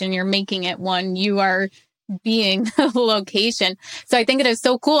destination. You're making it one. You are being a location. So I think it is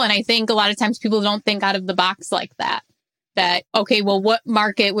so cool. And I think a lot of times people don't think out of the box like that. That, okay, well, what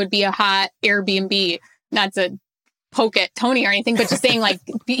market would be a hot Airbnb? Not to poke at Tony or anything, but just saying like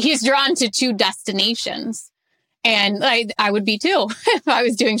he's drawn to 2 destinations. And I would be too if I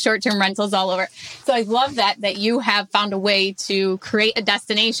was doing short-term rentals all over. So I love that you have found a way to create a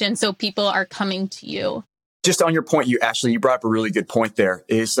destination so people are coming to you. Just on your point, you brought up a really good point there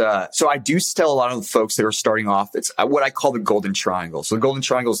is, so I do tell a lot of the folks that are starting off, it's what I call the golden triangle. So the golden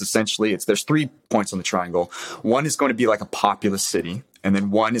triangle is essentially, there's 3 points on the triangle. One is going to be like a populous city. And then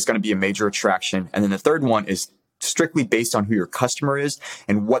one is going to be a major attraction. And then the third one is strictly based on who your customer is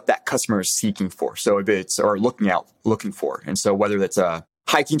and what that customer is seeking for. So if it's, or looking for. And so whether that's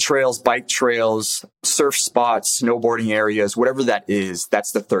hiking trails, bike trails, surf spots, snowboarding areas, whatever that is,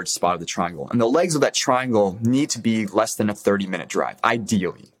 that's the third spot of the triangle. And the legs of that triangle need to be less than a 30-minute drive,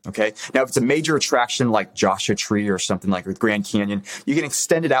 ideally. Okay. Now, if it's a major attraction like Joshua Tree or something like with Grand Canyon, you can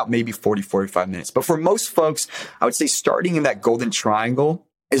extend it out maybe 40, 45 minutes. But for most folks, I would say starting in that golden triangle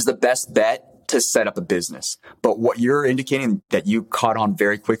is the best bet to set up a business. But what you're indicating that you caught on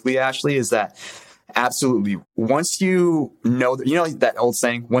very quickly, Ashley, is that absolutely, once you know that old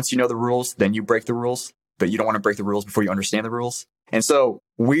saying, once you know the rules, then you break the rules, but you don't want to break the rules before you understand the rules. And so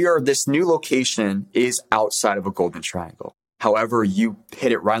this new location is outside of a golden triangle. However, you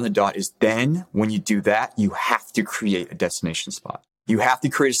hit it right on the dot is then when you do that, you have to create a destination spot. You have to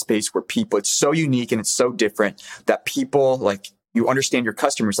create a space where people, it's so unique and it's so different that people like, you understand your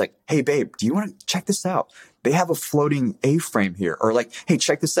customers like, hey, babe, do you want to check this out? They have a floating A-frame here. Or like, hey,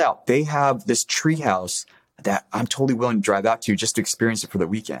 check this out. They have this treehouse that I'm totally willing to drive out to just to experience it for the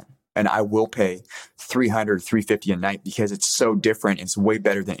weekend. And I will pay $300, $350 a night because it's so different. It's way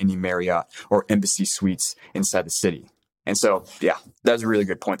better than any Marriott or Embassy suites inside the city. And so, yeah, that's a really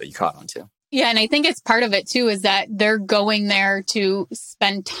good point that you caught on too. Yeah. And I think it's part of it too, is that they're going there to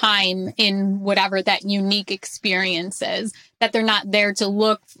spend time in whatever that unique experience is, that they're not there to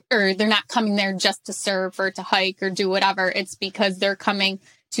look, or they're not coming there just to surf or to hike or do whatever. It's because they're coming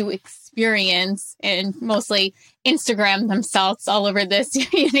to experience and mostly Instagram themselves all over this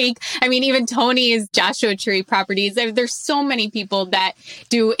unique. I mean, even Tony's Joshua Tree properties, there's so many people that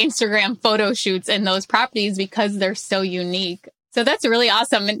do Instagram photo shoots in those properties because they're so unique. So that's really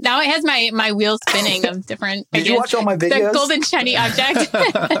awesome. And now it has my wheels spinning of different Did you watch all my videos? The golden shiny object.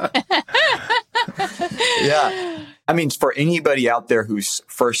 Yeah. I mean, for anybody out there who's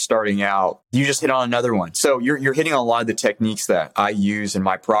first starting out, you just hit on another one. So you're hitting on a lot of the techniques that I use in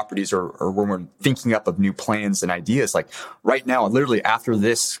my properties or when we're thinking up of new plans and ideas. Like right now, literally after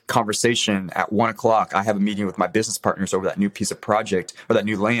this conversation at 1:00, I have a meeting with my business partners over that new piece of project or that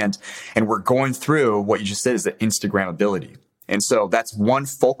new land. And we're going through what you just said is the Instagrammability. And so that's one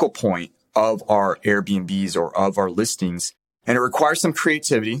focal point of our Airbnbs or of our listings. And it requires some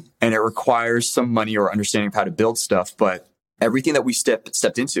creativity and it requires some money or understanding of how to build stuff. But everything that we step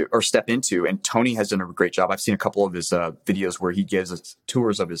into, and Tony has done a great job. I've seen a couple of his videos where he gives us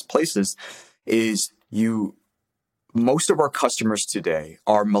tours of his places, most of our customers today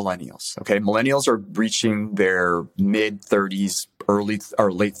are millennials. Okay. Millennials are reaching their mid 30s, early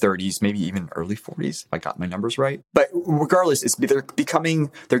or late 30s, maybe even early 40s, if I got my numbers right. But regardless, they're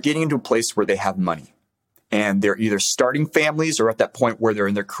getting into a place where they have money. And they're either starting families or at that point where they're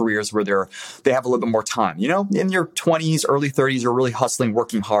in their careers where they have a little bit more time. You know, in your 20s, early 30s, you're really hustling,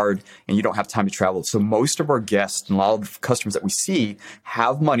 working hard, and you don't have time to travel. So most of our guests and a lot of customers that we see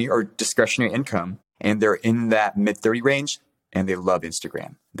have money or discretionary income, and they're in that mid 30 range, and they love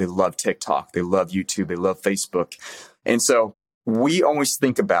Instagram. They love TikTok. They love YouTube. They love Facebook. And so we always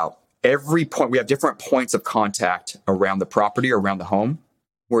think about every point. We have different points of contact around the property or around the home.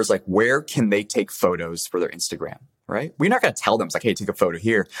 Whereas like, where can they take photos for their Instagram, right? We're not going to tell them, it's like, hey, take a photo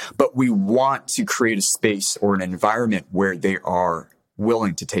here. But we want to create a space or an environment where they are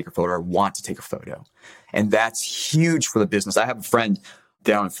willing to take a photo or want to take a photo. And that's huge for the business. I have a friend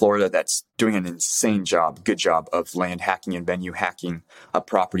down in Florida that's doing an insane job, good job of land hacking and venue hacking a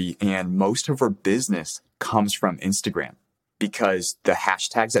property. And most of her business comes from Instagram. Because the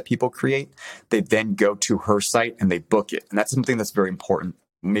hashtags that people create, they then go to her site and they book it. And that's something that's very important.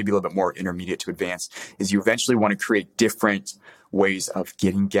 maybe a little bit more intermediate to advanced, is you eventually want to create different ways of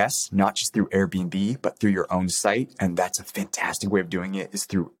getting guests, not just through Airbnb, but through your own site. And that's a fantastic way of doing it, is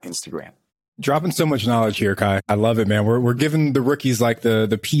through Instagram. Dropping so much knowledge here, Kai. I love it, man. We're giving the rookies like the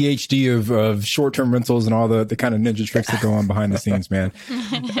PhD of short-term rentals and all the kind of ninja tricks that go on behind the scenes, man.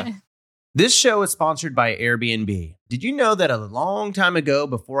 This show is sponsored by Airbnb. Did you know that a long time ago,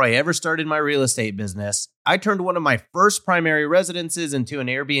 before I ever started my real estate business, I turned one of my first primary residences into an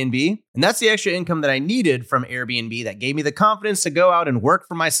Airbnb? And that's the extra income that I needed from Airbnb that gave me the confidence to go out and work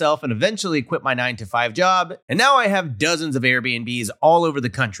for myself and eventually quit my 9-to-5 job. And now I have dozens of Airbnbs all over the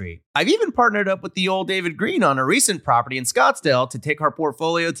country. I've even partnered up with the old David Green on a recent property in Scottsdale to take our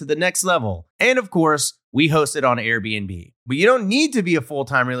portfolio to the next level. And of course, we host it on Airbnb. But you don't need to be a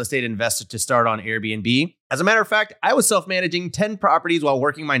full-time real estate investor to start on Airbnb. As a matter of fact, I was self-managing 10 properties while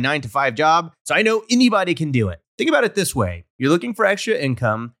working my 9-to-5 job, so I know anybody can do it. Think about it this way. You're looking for extra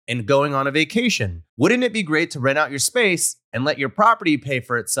income and going on a vacation. Wouldn't it be great to rent out your space and let your property pay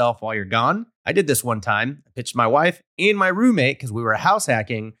for itself while you're gone? I did this one time. I pitched my wife and my roommate, because we were house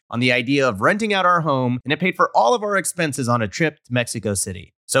hacking, on the idea of renting out our home, and it paid for all of our expenses on a trip to Mexico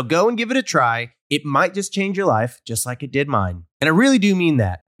City. So go and give it a try. It might just change your life, just like it did mine. And I really do mean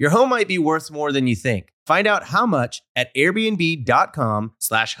that. Your home might be worth more than you think. Find out how much at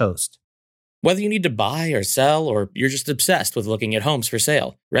airbnb.com/host. Whether you need to buy or sell, or you're just obsessed with looking at homes for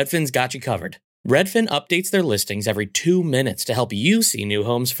sale, Redfin's got you covered. Redfin updates their listings every 2 minutes to help you see new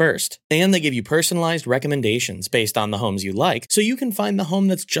homes first. And they give you personalized recommendations based on the homes you like, so you can find the home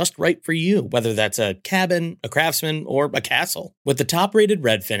that's just right for you, whether that's a cabin, a craftsman, or a castle. With the top-rated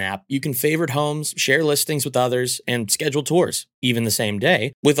Redfin app, you can favorite homes, share listings with others, and schedule tours, even the same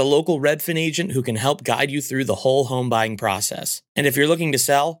day, with a local Redfin agent who can help guide you through the whole home buying process. And if you're looking to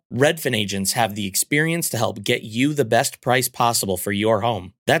sell, Redfin agents have the experience to help get you the best price possible for your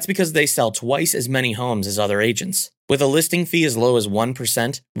home. That's because they sell twice as many homes as other agents. With a listing fee as low as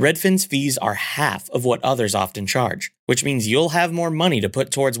 1%, Redfin's fees are half of what others often charge, which means you'll have more money to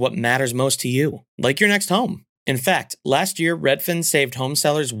put towards what matters most to you, like your next home. In fact, last year, Redfin saved home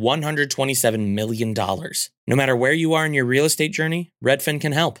sellers $127 million. No matter where you are in your real estate journey, Redfin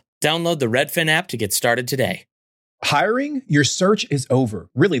can help. Download the Redfin app to get started today. Hiring? Your search is over.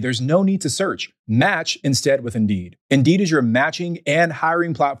 Really, there's no need to search. Match instead with Indeed. Indeed is your matching and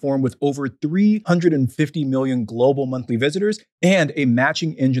hiring platform with over 350 million global monthly visitors and a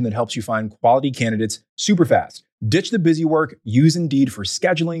matching engine that helps you find quality candidates super fast. Ditch the busy work. Use Indeed for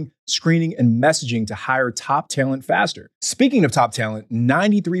scheduling, screening, and messaging to hire top talent faster. Speaking of top talent,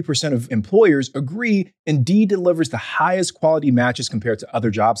 93% of employers agree Indeed delivers the highest quality matches compared to other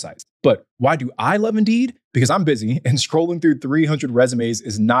job sites. But why do I love Indeed? Because I'm busy and scrolling through 300 resumes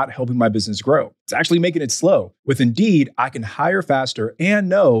is not helping my business grow. It's actually making it slow. With Indeed, I can hire faster and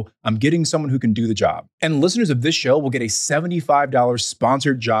know I'm getting someone who can do the job. And listeners of this show will get a $75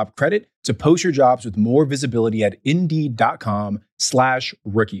 sponsored job credit to post your jobs with more visibility at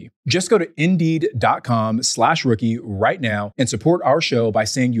Indeed.com/rookie. Just go to Indeed.com/rookie right now and support our show by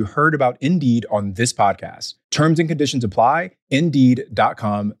saying you heard about Indeed on this podcast. Terms and conditions apply.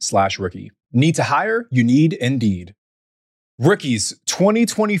 Indeed.com/rookie. Need to hire? You need Indeed. Rookies,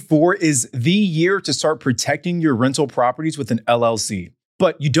 2024 is the year to start protecting your rental properties with an LLC.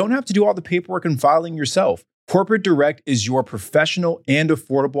 But you don't have to do all the paperwork and filing yourself. Corporate Direct is your professional and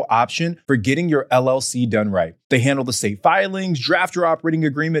affordable option for getting your LLC done right. They handle the state filings, draft your operating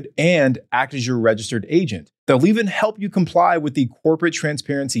agreement, and act as your registered agent. They'll even help you comply with the Corporate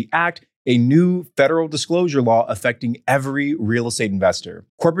Transparency Act, a new federal disclosure law affecting every real estate investor.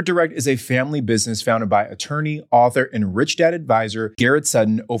 Corporate Direct is a family business founded by attorney, author, and Rich Dad advisor Garrett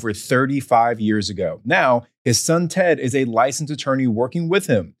Sutton over 35 years ago. Now, his son Ted is a licensed attorney working with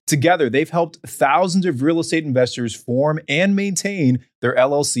him. Together, they've helped thousands of real estate investors form and maintain their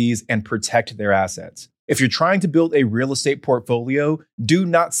LLCs and protect their assets. If you're trying to build a real estate portfolio, do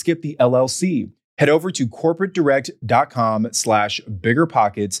not skip the LLC. Head over to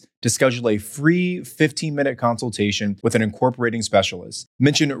corporatedirect.com/biggerpockets to schedule a free 15-minute consultation with an incorporating specialist.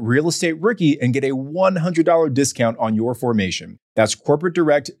 Mention Real Estate Rookie and get a $100 discount on your formation. That's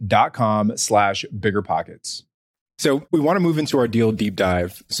corporatedirect.com/biggerpockets. So we want to move into our deal deep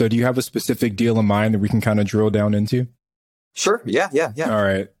dive. So do you have a specific deal in mind that we can kind of drill down into? Sure. Yeah. All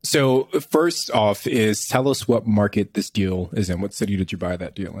right. So first off is tell us what market this deal is in. What city did you buy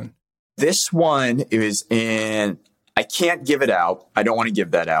that deal in? This one is in, I can't give it out. I don't want to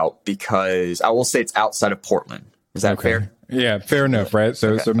give that out because I will say it's outside of Portland. Is that fair? Yeah, fair enough, right?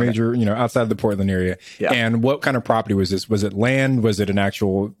 So major, outside the Portland area. Yeah. And what kind of property was this? Was it land? Was it an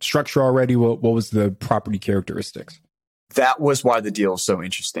actual structure already? What was the property characteristics? That was why the deal is so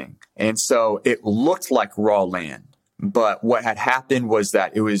interesting. And so it looked like raw land, but what had happened was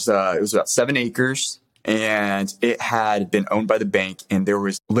that it was about 7 acres. And it had been owned by the bank, and there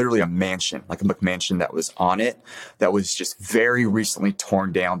was literally a mansion, like a McMansion that was on it that was just very recently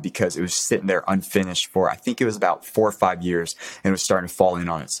torn down because it was sitting there unfinished for, I think it was about 4 or 5 years, and it was starting to fall in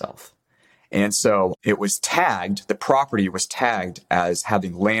on itself. And so it was tagged, the property was tagged as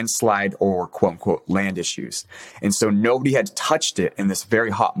having landslide or quote unquote land issues. And so nobody had touched it in this very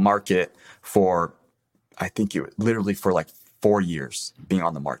hot market for, I think it was literally for like 4 years being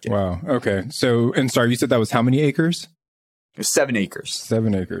on the market. Wow. Okay. So, and sorry, you said that was how many acres? It was 7 acres.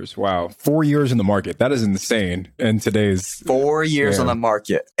 7 acres. Wow. 4 years in the market. That is insane. In today's 4 years on the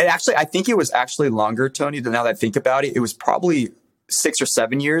market. And actually, I think it was actually longer, Tony, now that I think about it. It was probably 6 or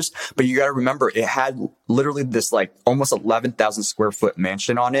 7 years. But you got to remember, it had literally this like almost 11,000 square foot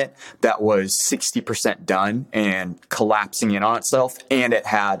mansion on it that was 60% done and collapsing in on itself. And it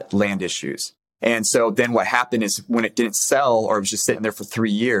had land issues. And so then what happened is when it didn't sell or it was just sitting there for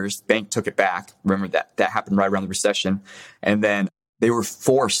 3 years, the bank took it back. Remember that happened right around the recession. And then they were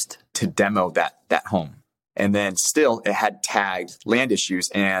forced to demo that home. And then still it had tagged land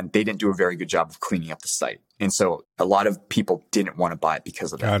issues and they didn't do a very good job of cleaning up the site. And so a lot of people didn't want to buy it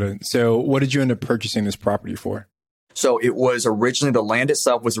because of that. Got it. So what did you end up purchasing this property for? So it was originally, the land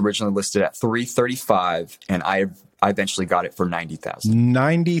itself was originally listed at $335, and I eventually got it for $90,000.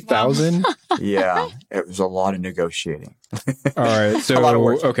 $90,000? Yeah, it was a lot of negotiating. All right, so a lot of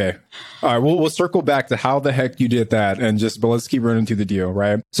work. Okay, all right. We'll circle back to how the heck you did that, but let's keep running through the deal,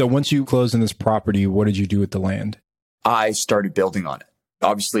 right? So once you closed on this property, what did you do with the land? I started building on it.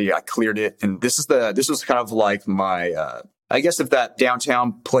 Obviously, I cleared it, and this was kind of like my. I guess if that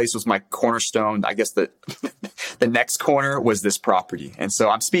downtown place was my cornerstone, I guess the next corner was this property. And so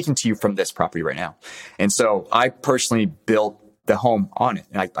I'm speaking to you from this property right now. And so I personally built the home on it.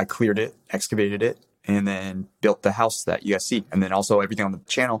 And I cleared it, excavated it, and then built the house that you guys see. And then also everything on the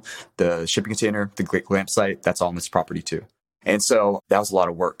channel, the shipping container, the Great Lamp site, that's all on this property too. And so that was a lot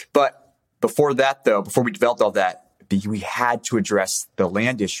of work. But before that though, before we developed all that, we had to address the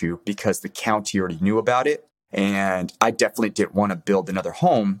land issue because the county already knew about it. And I definitely didn't want to build another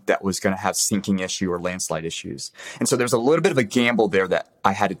home that was going to have sinking issue or landslide issues. And so there's a little bit of a gamble there that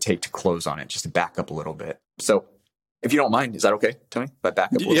I had to take to close on it, just to back up a little bit. So if you don't mind, is that okay, Tony? If I back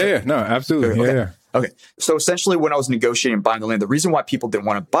up a little bit? Yeah, no, absolutely. Okay. Yeah. Okay. So essentially when I was negotiating buying the land, the reason why people didn't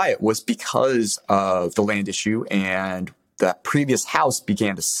want to buy it was because of the land issue and the previous house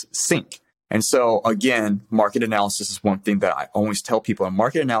began to sink. And so again, market analysis is one thing that I always tell people. And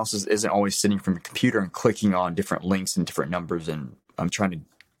market analysis isn't always sitting from a computer and clicking on different links and different numbers and I'm trying to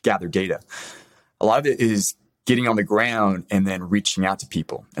gather data. A lot of it is getting on the ground and then reaching out to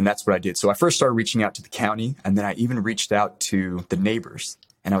people. And that's what I did. So I first started reaching out to the county, and then I even reached out to the neighbors.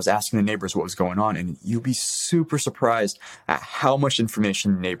 And I was asking the neighbors what was going on. And you'll be super surprised at how much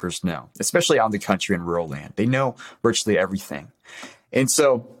information neighbors know, especially out in the country and rural land. They know virtually everything. And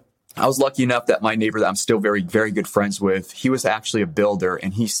so I was lucky enough that my neighbor that I'm still very, very good friends with, he was actually a builder.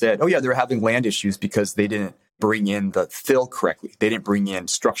 And he said, oh, yeah, they're having land issues because they didn't bring in the fill correctly. They didn't bring in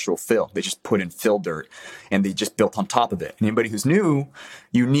structural fill. They just put in fill dirt and they just built on top of it. And anybody who's new,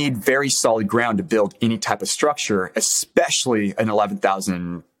 you need very solid ground to build any type of structure, especially an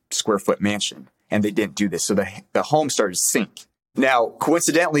 11,000 square foot mansion. And they didn't do this. So the home started to sink. Now,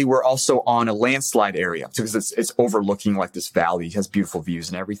 coincidentally, we're also on a landslide area because it's overlooking like this valley. It has beautiful views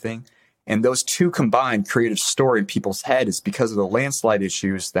and everything. And those two combined created a story in people's head is because of the landslide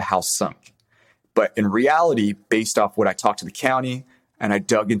issues, the house sunk. But in reality, based off what I talked to the county and I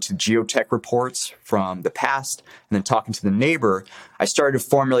dug into geotech reports from the past and then talking to the neighbor, I started to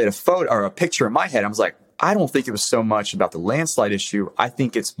formulate a photo or a picture in my head. I was like, I don't think it was so much about the landslide issue. I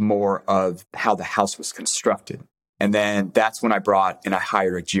think it's more of how the house was constructed. And then that's when I brought and I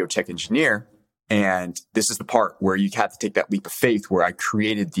hired a geotech engineer. And this is the part where you have to take that leap of faith where I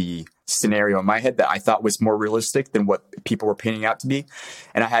created the scenario in my head that I thought was more realistic than what people were painting out to be.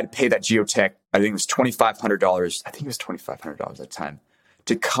 And I had to pay that geotech, I think it was $2,500. I think it was $2,500 at the time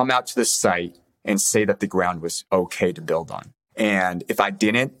to come out to the site and say that the ground was okay to build on. And if I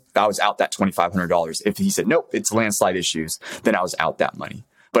didn't, I was out that $2,500. If he said, nope, it's landslide issues, then I was out that money.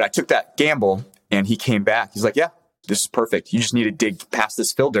 But I took that gamble and he came back. He's like, yeah, this is perfect. You just need to dig past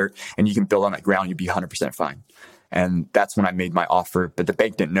this fill dirt and you can build on that ground. You'll be 100% fine. And that's when I made my offer, but the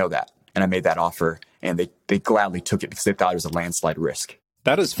bank didn't know that. And I made that offer and they gladly took it because they thought it was a landslide risk.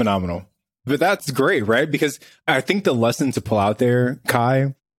 That is phenomenal. But that's great, right? Because I think the lesson to pull out there,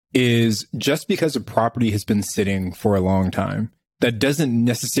 Kai, is just because a property has been sitting for a long time, that doesn't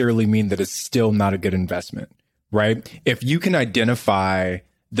necessarily mean that it's still not a good investment, right? If you can identify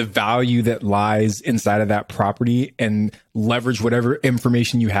the value that lies inside of that property and leverage whatever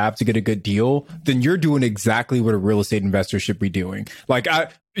information you have to get a good deal, then you're doing exactly what a real estate investor should be doing. Like,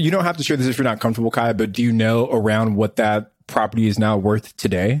 you don't have to share this if you're not comfortable, Kai, but do you know around what that property is now worth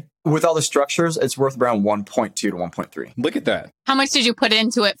today? With all the structures, it's worth around 1.2 to 1.3. Look at that. How much did you put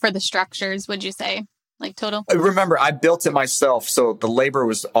into it for the structures, would you say? Like total? Remember, I built it myself, so the labor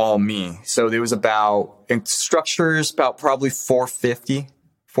was all me. So there was in structures, about probably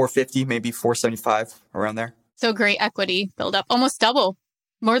 450, maybe 475, around there. So great equity build up, almost double,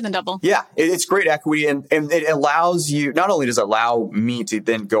 more than double. Yeah, it's great equity. And it allows you, not only does it allow me to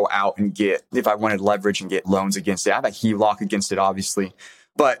then go out and get, if I wanted leverage and get loans against it, I have a HELOC against it, obviously.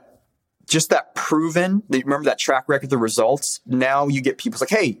 But just that proven, remember that track record, the results. Now you get people like,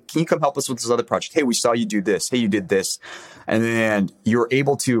 hey, can you come help us with this other project? Hey, we saw you do this. Hey, you did this. And then you're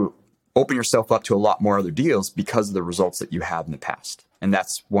able to open yourself up to a lot more other deals because of the results that you have in the past. And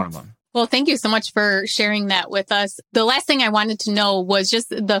that's one of them. Well, thank you so much for sharing that with us. The last thing I wanted to know was just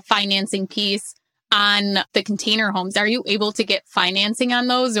the financing piece on the container homes. Are you able to get financing on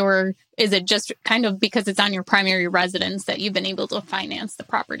those, or is it just kind of because it's on your primary residence that you've been able to finance the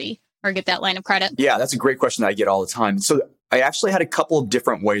property or get that line of credit? Yeah, that's a great question that I get all the time. So I actually had a couple of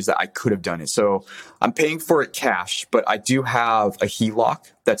different ways that I could have done it. So I'm paying for it cash, but I do have a HELOC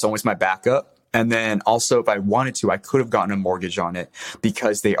that's always my backup. And then also, if I wanted to, I could have gotten a mortgage on it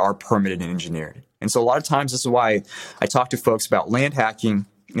because they are permitted and engineered. And so a lot of times, this is why I talk to folks about land hacking,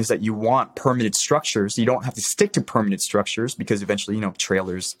 is that you want permitted structures. You don't have to stick to permitted structures because eventually,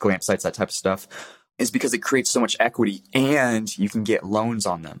 trailers, glamp sites, that type of stuff, is because it creates so much equity and you can get loans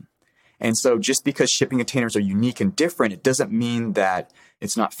on them. And so just because shipping containers are unique and different, it doesn't mean that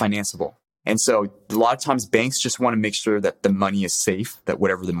it's not financeable. And so a lot of times banks just want to make sure that the money is safe, that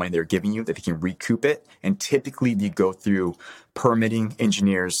whatever the money they're giving you, that they can recoup it. And typically you go through permitting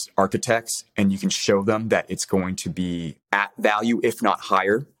engineers, architects, and you can show them that it's going to be at value, if not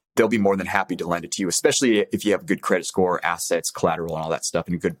higher. They'll be more than happy to lend it to you, especially if you have a good credit score, assets, collateral, and all that stuff,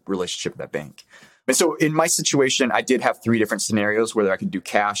 and a good relationship with that bank. And so in my situation, I did have 3 different scenarios, whether I could do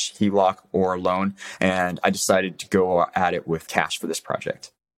cash, HELOC, or a loan. And I decided to go at it with cash for this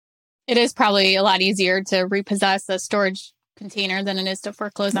project. It is probably a lot easier to repossess a storage container than it is to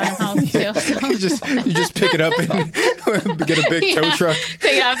foreclose on a house too. So. you just pick it up and get a big tow truck.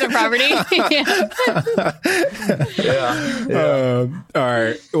 Take it off the property. All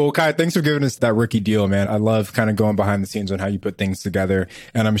right. Well, Kai, thanks for giving us that rookie deal, man. I love kind of going behind the scenes on how you put things together.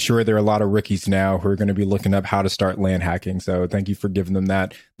 And I'm sure there are a lot of rookies now who are going to be looking up how to start land hacking. So thank you for giving them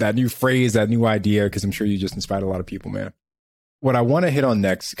that new phrase, that new idea, because I'm sure you just inspired a lot of people, man. What I want to hit on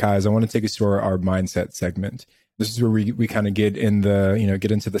next, Kai, is I want to take us to our mindset segment. This is where we kind of get into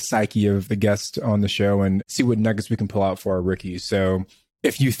the psyche of the guest on the show and see what nuggets we can pull out for our rookies. So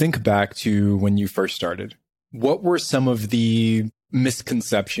if you think back to when you first started, what were some of the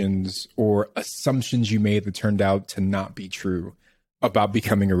misconceptions or assumptions you made that turned out to not be true about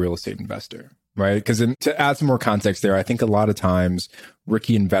becoming a real estate investor? Right? Because to add some more context there, I think a lot of times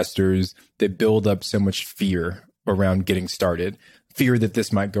rookie investors, they build up so much fear around getting started. Fear that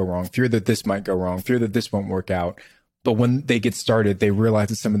this might go wrong, fear that this might go wrong, fear that this won't work out. But when they get started, they realize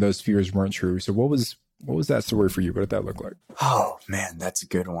that some of those fears weren't true. So what was that story for you? What did that look like? Oh, man, that's a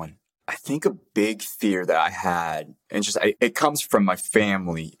good one. I think a big fear that I had, and it comes from my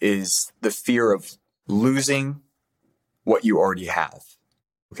family, is the fear of losing what you already have.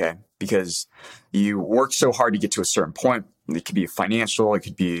 Okay? Because you work so hard to get to a certain point. It could be financial, it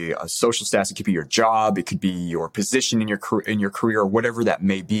could be a social status, it could be your job, it could be your position in your career, whatever that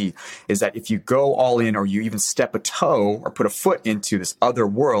may be, is that if you go all in or you even step a toe or put a foot into this other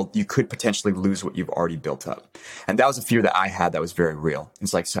world, you could potentially lose what you've already built up. And that was a fear that I had that was very real.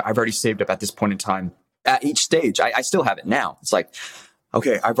 It's like, so I've already saved up at this point in time. At each stage, I still have it now. It's like,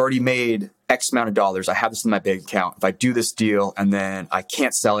 okay, I've already made X amount of dollars. I have this in my bank account. If I do this deal and then I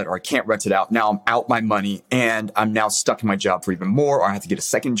can't sell it or I can't rent it out, now I'm out my money and I'm now stuck in my job for even more, or I have to get a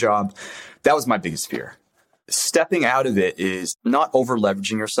second job. That was my biggest fear. Stepping out of it is not over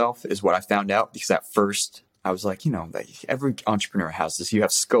leveraging yourself is what I found out, because at first I was like, every entrepreneur has this. You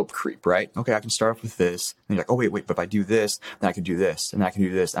have scope creep, right? Okay, I can start off with this. And you're like, oh, wait, but if I do this, then I can do this, and I can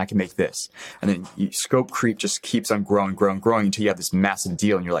do this, and I can make this. And then scope creep just keeps on growing until you have this massive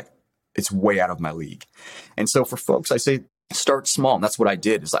deal, and you're like, it's way out of my league. And so for folks, I say, start small. And that's what I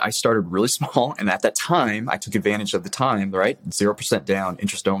did. Is I started really small. And at that time, I took advantage of the time, right? 0% down,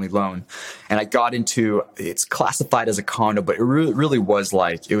 interest only loan. And I got into, it's classified as a condo, but it really was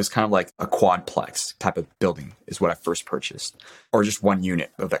it was kind of like a quadplex type of building is what I first purchased, or just one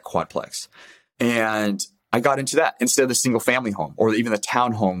unit of that quadplex. And I got into that instead of the single family home or even the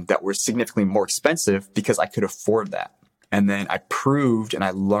townhome that were significantly more expensive because I could afford that. And then I proved and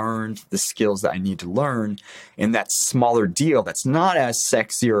I learned the skills that I need to learn in that smaller deal that's not as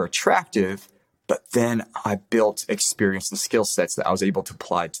sexy or attractive, but then I built experience and skill sets that I was able to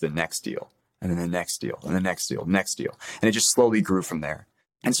apply to the next deal and then the next deal and the next deal, next deal. And it just slowly grew from there.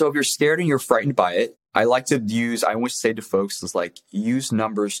 And so if you're scared and you're frightened by it, I always say to folks is like, use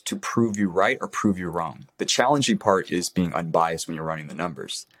numbers to prove you right or prove you wrong. The challenging part is being unbiased when you're running the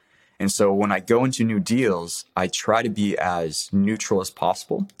numbers. And so when I go into new deals, I try to be as neutral as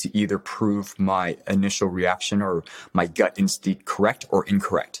possible to either prove my initial reaction or my gut instinct correct or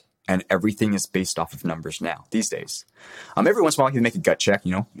incorrect. And everything is based off of numbers now, these days. Every once in a while, you can make a gut check,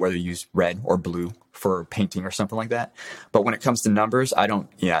 whether you use red or blue for painting or something like that. But when it comes to numbers, I don't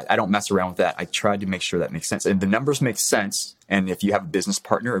mess around with that. I try to make sure that makes sense. And the numbers make sense. And if you have a business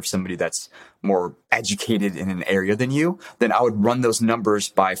partner or somebody that's more educated in an area than you, then I would run those numbers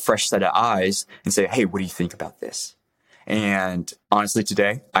by a fresh set of eyes and say, hey, what do you think about this? And honestly,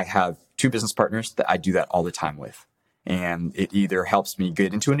 today, I have 2 business partners that I do that all the time with. And it either helps me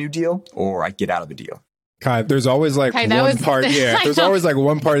get into a new deal or I get out of a deal. Kai, there's always like one part. Yeah, there's always like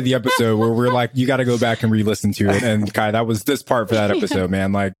one part of the episode where we're like, you got to go back and re-listen to it. And Kai, that was this part for that episode,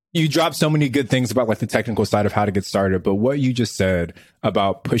 man. Like you dropped so many good things about like the technical side of how to get started. But what you just said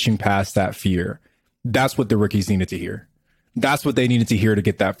about pushing past that fear, that's what the rookies needed to hear. That's what they needed to hear to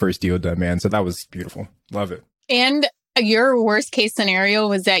get that first deal done, man. So that was beautiful. Love it. And your worst case scenario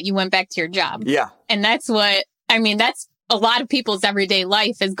was that you went back to your job. Yeah. And that's a lot of people's everyday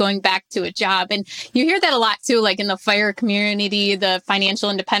life is going back to a job. And you hear that a lot too, like in the FIRE community, the financial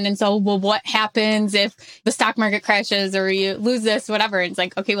independence. Oh, well, what happens if the stock market crashes or you lose this, whatever? It's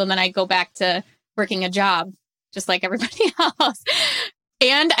like, okay, well, then I go back to working a job just like everybody else.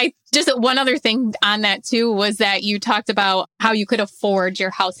 And one other thing on that too, was that you talked about how you could afford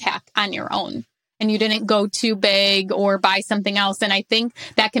your house hack on your own. And you didn't go too big or buy something else. And I think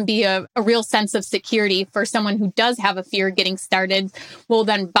that can be a real sense of security for someone who does have a fear getting started. Will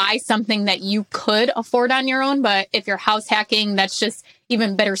then buy something that you could afford on your own. But if you're house hacking, that's just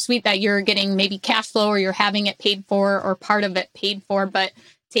even bittersweet that you're getting maybe cash flow or you're having it paid for or part of it paid for. But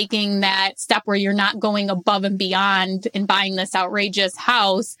taking that step where you're not going above and beyond and buying this outrageous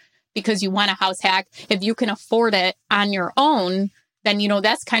house because you want a house hack, if you can afford it on your own, then,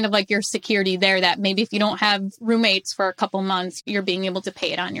 that's kind of like your security there that maybe if you don't have roommates for a couple months, you're being able to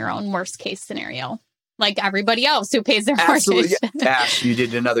pay it on your own, worst case scenario, like everybody else who pays their mortgage. Ash, you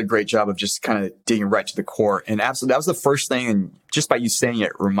did another great job of just kind of digging right to the core. And absolutely, that was the first thing. And just by you saying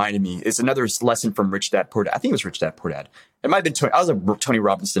it reminded me, it's another lesson from Rich Dad Poor Dad. I think it was Rich Dad Poor Dad. It might have been Tony. I was a Tony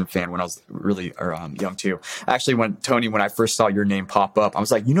Robinson fan when I was really young too. Actually, when I first saw your name pop up, I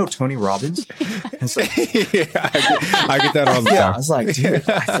was like, Tony Robbins? So, yeah, I get that all the time. Yeah, I was like, dude,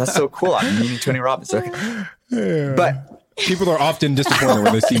 that's so cool. I'm meeting Tony Robbins. Okay. Yeah. But people are often disappointed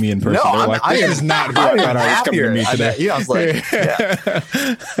when they see me in person. No, They're like, this is not who I thought I was coming to meet today. I was like, yeah.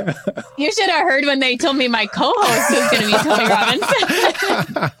 You should have heard when they told me my co-host was going to be Tony Robbins.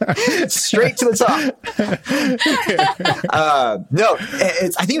 Straight to the top. No,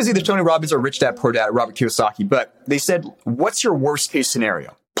 I think it was either Tony Robbins or Rich Dad Poor Dad, Robert Kiyosaki. But they said, what's your worst case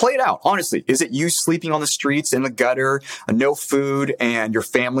scenario? Play it out. Honestly, is it you sleeping on the streets in the gutter, no food, and your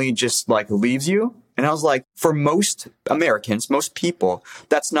family just like leaves you? And I was like, for most Americans, most people,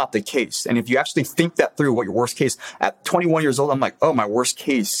 that's not the case. And if you actually think that through, what your worst case, at 21 years old, I'm like, oh, my worst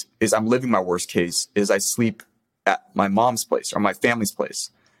case is I'm living my worst case is I sleep at my mom's place or my family's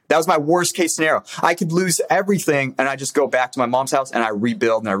place. That was my worst case scenario. I could lose everything and I just go back to my mom's house and I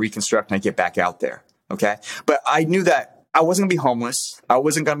rebuild and I reconstruct and I get back out there. Okay. But I knew that I wasn't gonna be homeless. I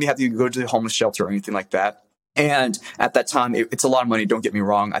wasn't gonna have to go to the homeless shelter or anything like that. And at that time, it's a lot of money. Don't get me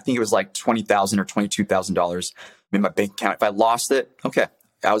wrong. I think it was like $20,000 or $22,000 in my bank account. If I lost it, okay.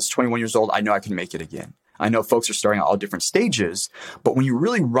 I was 21 years old. I know I can make it again. I know folks are starting at all different stages, but when you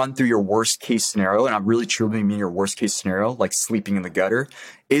really run through your worst case scenario, and I really truly mean your worst case scenario, like sleeping in the gutter,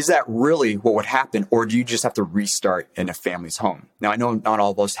 is that really what would happen? Or do you just have to restart in a family's home? Now, I know not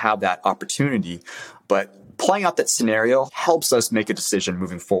all of us have that opportunity, but playing out that scenario helps us make a decision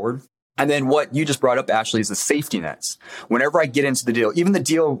moving forward. And then what you just brought up, Ashley, is the safety nets. Whenever I get into the deal, even the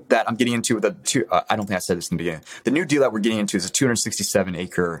deal that I'm getting into, I don't think I said this in the beginning. The new deal that we're getting into is a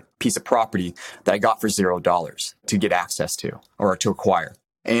 267-acre piece of property that I got for $0 to get access to or to acquire.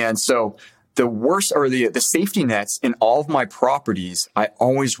 And so the worst or the safety nets in all of my properties, I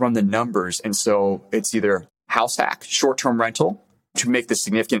always run the numbers. And so it's either house hack, short-term rental, to make the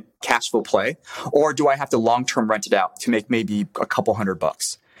significant cash flow play, or do I have to long-term rent it out to make maybe a couple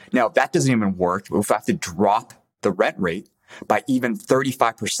 $100? Now, if that doesn't even work, if I have to drop the rent rate by even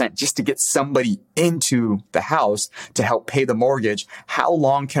 35% just to get somebody into the house to help pay the mortgage, how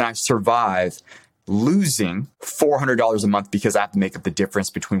long can I survive losing $400 a month because I have to make up the difference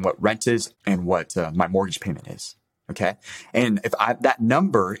between what rent is and what my mortgage payment is? Okay. And if that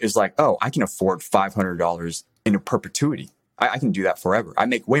number is like, oh, I can afford $500 in a perpetuity. I can do that forever. I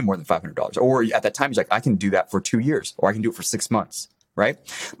make way more than $500. Or at that time, he's like, I can do that for 2 years, or I can do it for 6 months, right?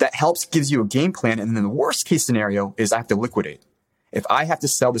 That helps, gives you a game plan. And then the worst case scenario is I have to liquidate. If I have to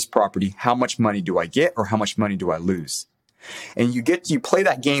sell this property, how much money do I get or how much money do I lose? And you play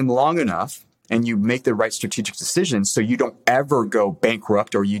that game long enough and you make the right strategic decisions so you don't ever go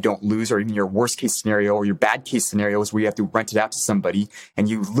bankrupt or you don't lose, or even your worst case scenario or your bad case scenario is where you have to rent it out to somebody and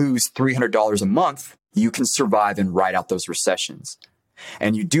you lose $300 a month. You can survive and ride out those recessions.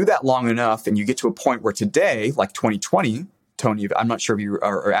 And you do that long enough and you get to a point where today, like 2020, Tony, I'm not sure if you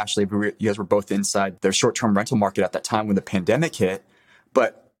or Ashley, if you guys were both inside the short-term rental market at that time when the pandemic hit,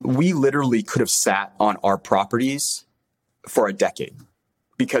 but we literally could have sat on our properties for a decade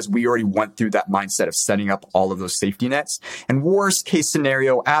because we already went through that mindset of setting up all of those safety nets. And worst case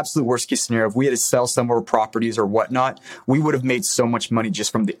scenario, absolute worst case scenario, if we had to sell some of our properties or whatnot, we would have made so much money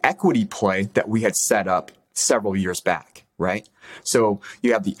just from the equity play that we had set up several years back, right? So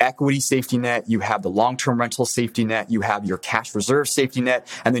you have the equity safety net, you have the long-term rental safety net, you have your cash reserve safety net,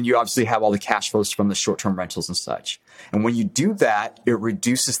 and then you obviously have all the cash flows from the short-term rentals and such. And when you do that, it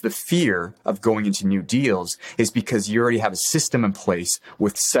reduces the fear of going into new deals, is because you already have a system in place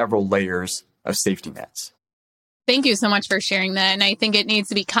with several layers of safety nets. Thank you so much for sharing that. And I think it needs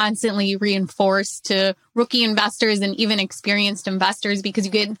to be constantly reinforced to rookie investors and even experienced investors, because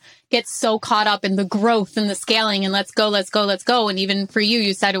you get so caught up in the growth and the scaling and let's go. And even for you,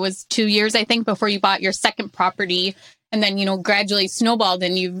 you said it was 2 years, I think, before you bought your second property. And then, gradually snowballed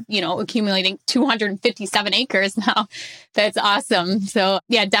and you've, accumulating 257 acres now. That's awesome. So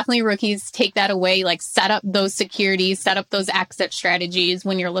yeah, definitely rookies take that away, like set up those securities, set up those exit strategies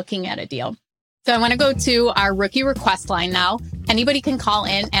when you're looking at a deal. So I want to go to our rookie request line now. Anybody can call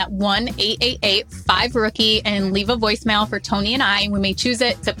in at 1-888-5-ROOKIE and leave a voicemail for Tony and I. We may choose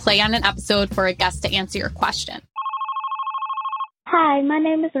it to play on an episode for a guest to answer your question. Hi, my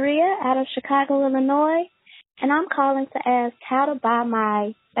name is Rhea out of Chicago, Illinois, and I'm calling to ask how to buy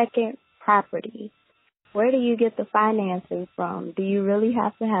my second property. Where do you get the financing from? Do you really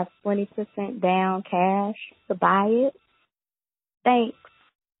have to have 20% down cash to buy it? Thanks.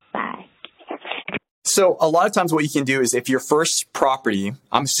 Bye. So a lot of times what you can do is if your first property,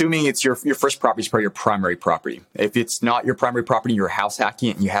 I'm assuming it's your first property is probably your primary property. If it's not your primary property, you're house hacking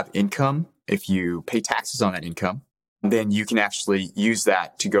it and you have income, if you pay taxes on that income, then you can actually use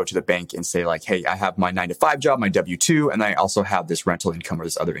that to go to the bank and say like, hey, I have my 9-to-5 job, my W-2, and I also have this rental income or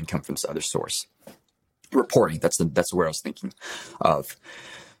this other income from this other source. Reporting, that's where I was thinking of.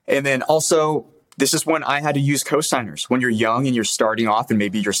 And then also, this is when I had to use cosigners. When you're young and you're starting off and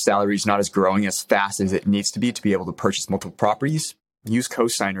maybe your salary is not as growing as fast as it needs to be able to purchase multiple properties, use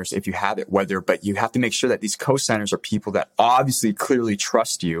cosigners if you have it, but you have to make sure that these cosigners are people that obviously clearly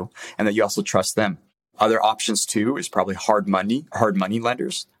trust you and that you also trust them. Other options too is probably hard money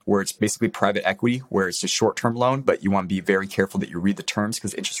lenders, where it's basically private equity, where it's a short-term loan, but you want to be very careful that you read the terms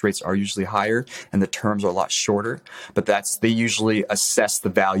because interest rates are usually higher and the terms are a lot shorter. But they usually assess the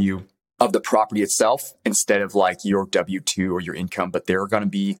value of the property itself instead of like your W-2 or your income, but they're going to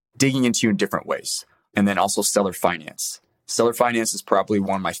be digging into you in different ways. And then also seller finance. Seller finance is probably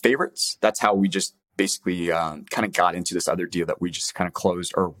one of my favorites. That's how we just basically kind of got into this other deal that we just kind of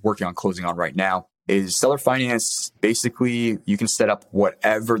closed or working on closing on right now. Is seller finance, basically you can set up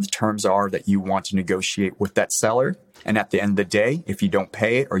whatever the terms are that you want to negotiate with that seller. And at the end of the day, if you don't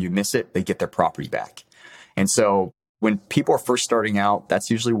pay it or you miss it, they get their property back. And so when people are first starting out, that's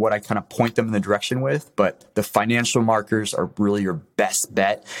usually what I kind of point them in the direction with. But the financial markers are really your best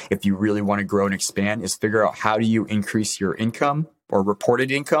bet if you really want to grow and expand, is figure out how do you increase your income or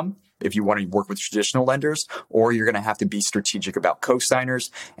reported income if you want to work with traditional lenders, or you're going to have to be strategic about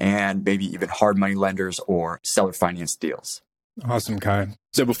cosigners and maybe even hard money lenders or seller finance deals. Awesome, Kai.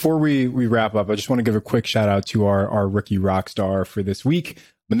 So before we wrap up, I just want to give a quick shout out to our rookie rockstar for this week.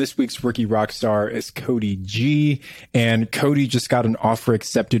 And this week's rookie rockstar is Cody G. And Cody just got an offer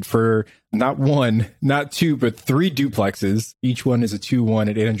accepted for not one, not two, but 3 duplexes. Each one is a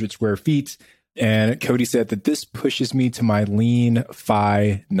 2-1 at 800 square feet. And Cody said that this pushes me to my lean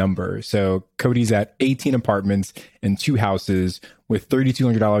FI number. So Cody's at 18 apartments and 2 houses with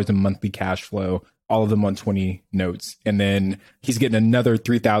 $3,200 in monthly cash flow, all of them on 20 notes. And then he's getting another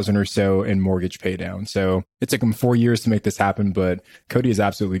 3,000 or so in mortgage pay down. So it took him 4 years to make this happen, but Cody is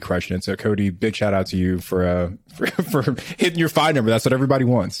absolutely crushing it. So Cody, big shout out to you for hitting your FI number. That's what everybody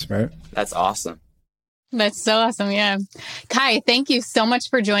wants, right? That's awesome. That's so awesome. Yeah. Kai, thank you so much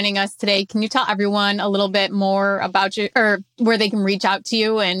for joining us today. Can you tell everyone a little bit more about you, or where they can reach out to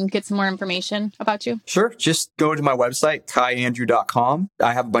you and get some more information about you? Sure. Just go to my website, kaiandrew.com.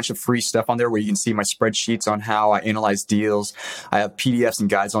 I have a bunch of free stuff on there where you can see my spreadsheets on how I analyze deals. I have PDFs and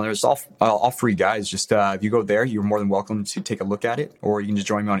guides on there. It's all free guides. Just if you go there, you're more than welcome to take a look at it, or you can just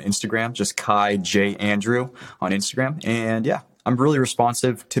join me on Instagram, just Kai J Andrew on Instagram. And yeah, I'm really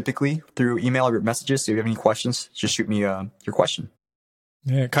responsive typically through email or messages. So if you have any questions, just shoot me your question.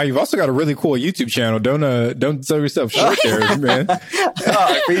 Yeah, Kai, you've also got a really cool YouTube channel. Don't sell yourself short there, man.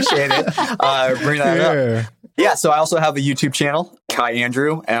 I appreciate it. Bring that up. Yeah, so I also have a YouTube channel, Kai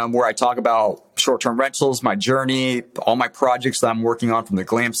Andrew, where I talk about short-term rentals, my journey, all my projects that I'm working on, from the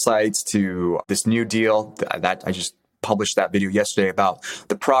glam sites to this new deal that I just published that video yesterday about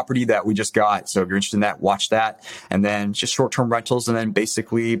the property that we just got. So if you're interested in that, watch that. And then just short-term rentals. And then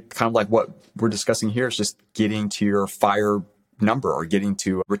basically kind of like what we're discussing here is just getting to your FIRE number, or getting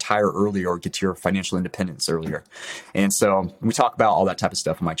to retire early, or get to your financial independence earlier. And so we talk about all that type of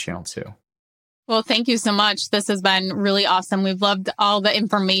stuff on my channel too. Well, thank you so much. This has been really awesome. We've loved all the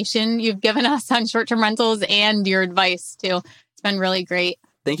information you've given us on short-term rentals and your advice too. It's been really great.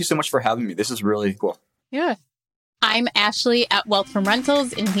 Thank you so much for having me. This is really cool. Yeah. I'm Ashley at Wealth from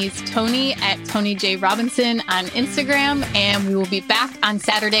Rentals, and he's Tony at Tony J. Robinson on Instagram. And we will be back on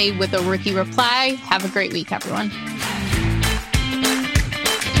Saturday with a rookie reply. Have a great week, everyone.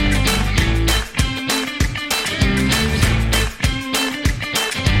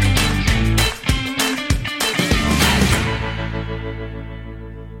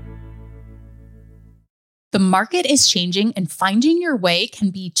 The market is changing, and finding your way can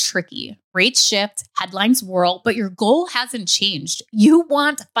be tricky. Rates shift, headlines whirl, but your goal hasn't changed. You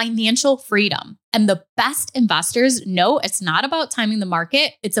want financial freedom. And the best investors know it's not about timing the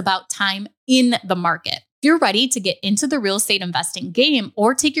market, it's about time in the market. If you're ready to get into the real estate investing game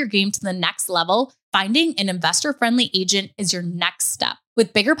or take your game to the next level, finding an investor-friendly agent is your next step.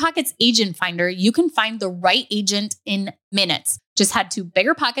 With BiggerPockets Agent Finder, you can find the right agent in minutes. Just head to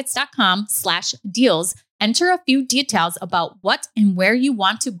biggerpockets.com/deals. Enter a few details about what and where you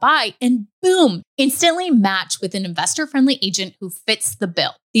want to buy, and boom, instantly match with an investor-friendly agent who fits the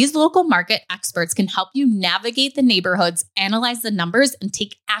bill. These local market experts can help you navigate the neighborhoods, analyze the numbers, and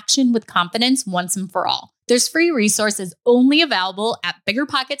take action with confidence once and for all. There's free resources only available at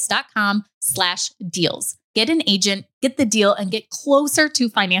biggerpockets.com/deals. Get an agent, get the deal, and get closer to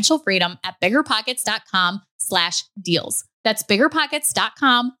financial freedom at biggerpockets.com/deals. That's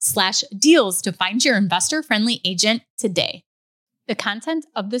biggerpockets.com/deals to find your investor-friendly agent today. The content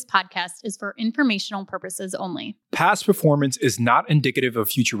of this podcast is for informational purposes only. Past performance is not indicative of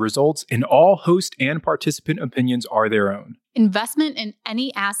future results, and all host and participant opinions are their own. Investment in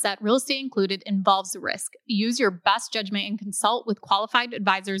any asset, real estate included, involves risk. Use your best judgment and consult with qualified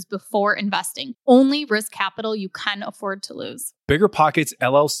advisors before investing. Only risk capital you can afford to lose. BiggerPockets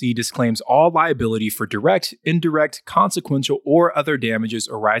LLC disclaims all liability for direct, indirect, consequential, or other damages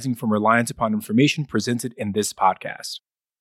arising from reliance upon information presented in this podcast.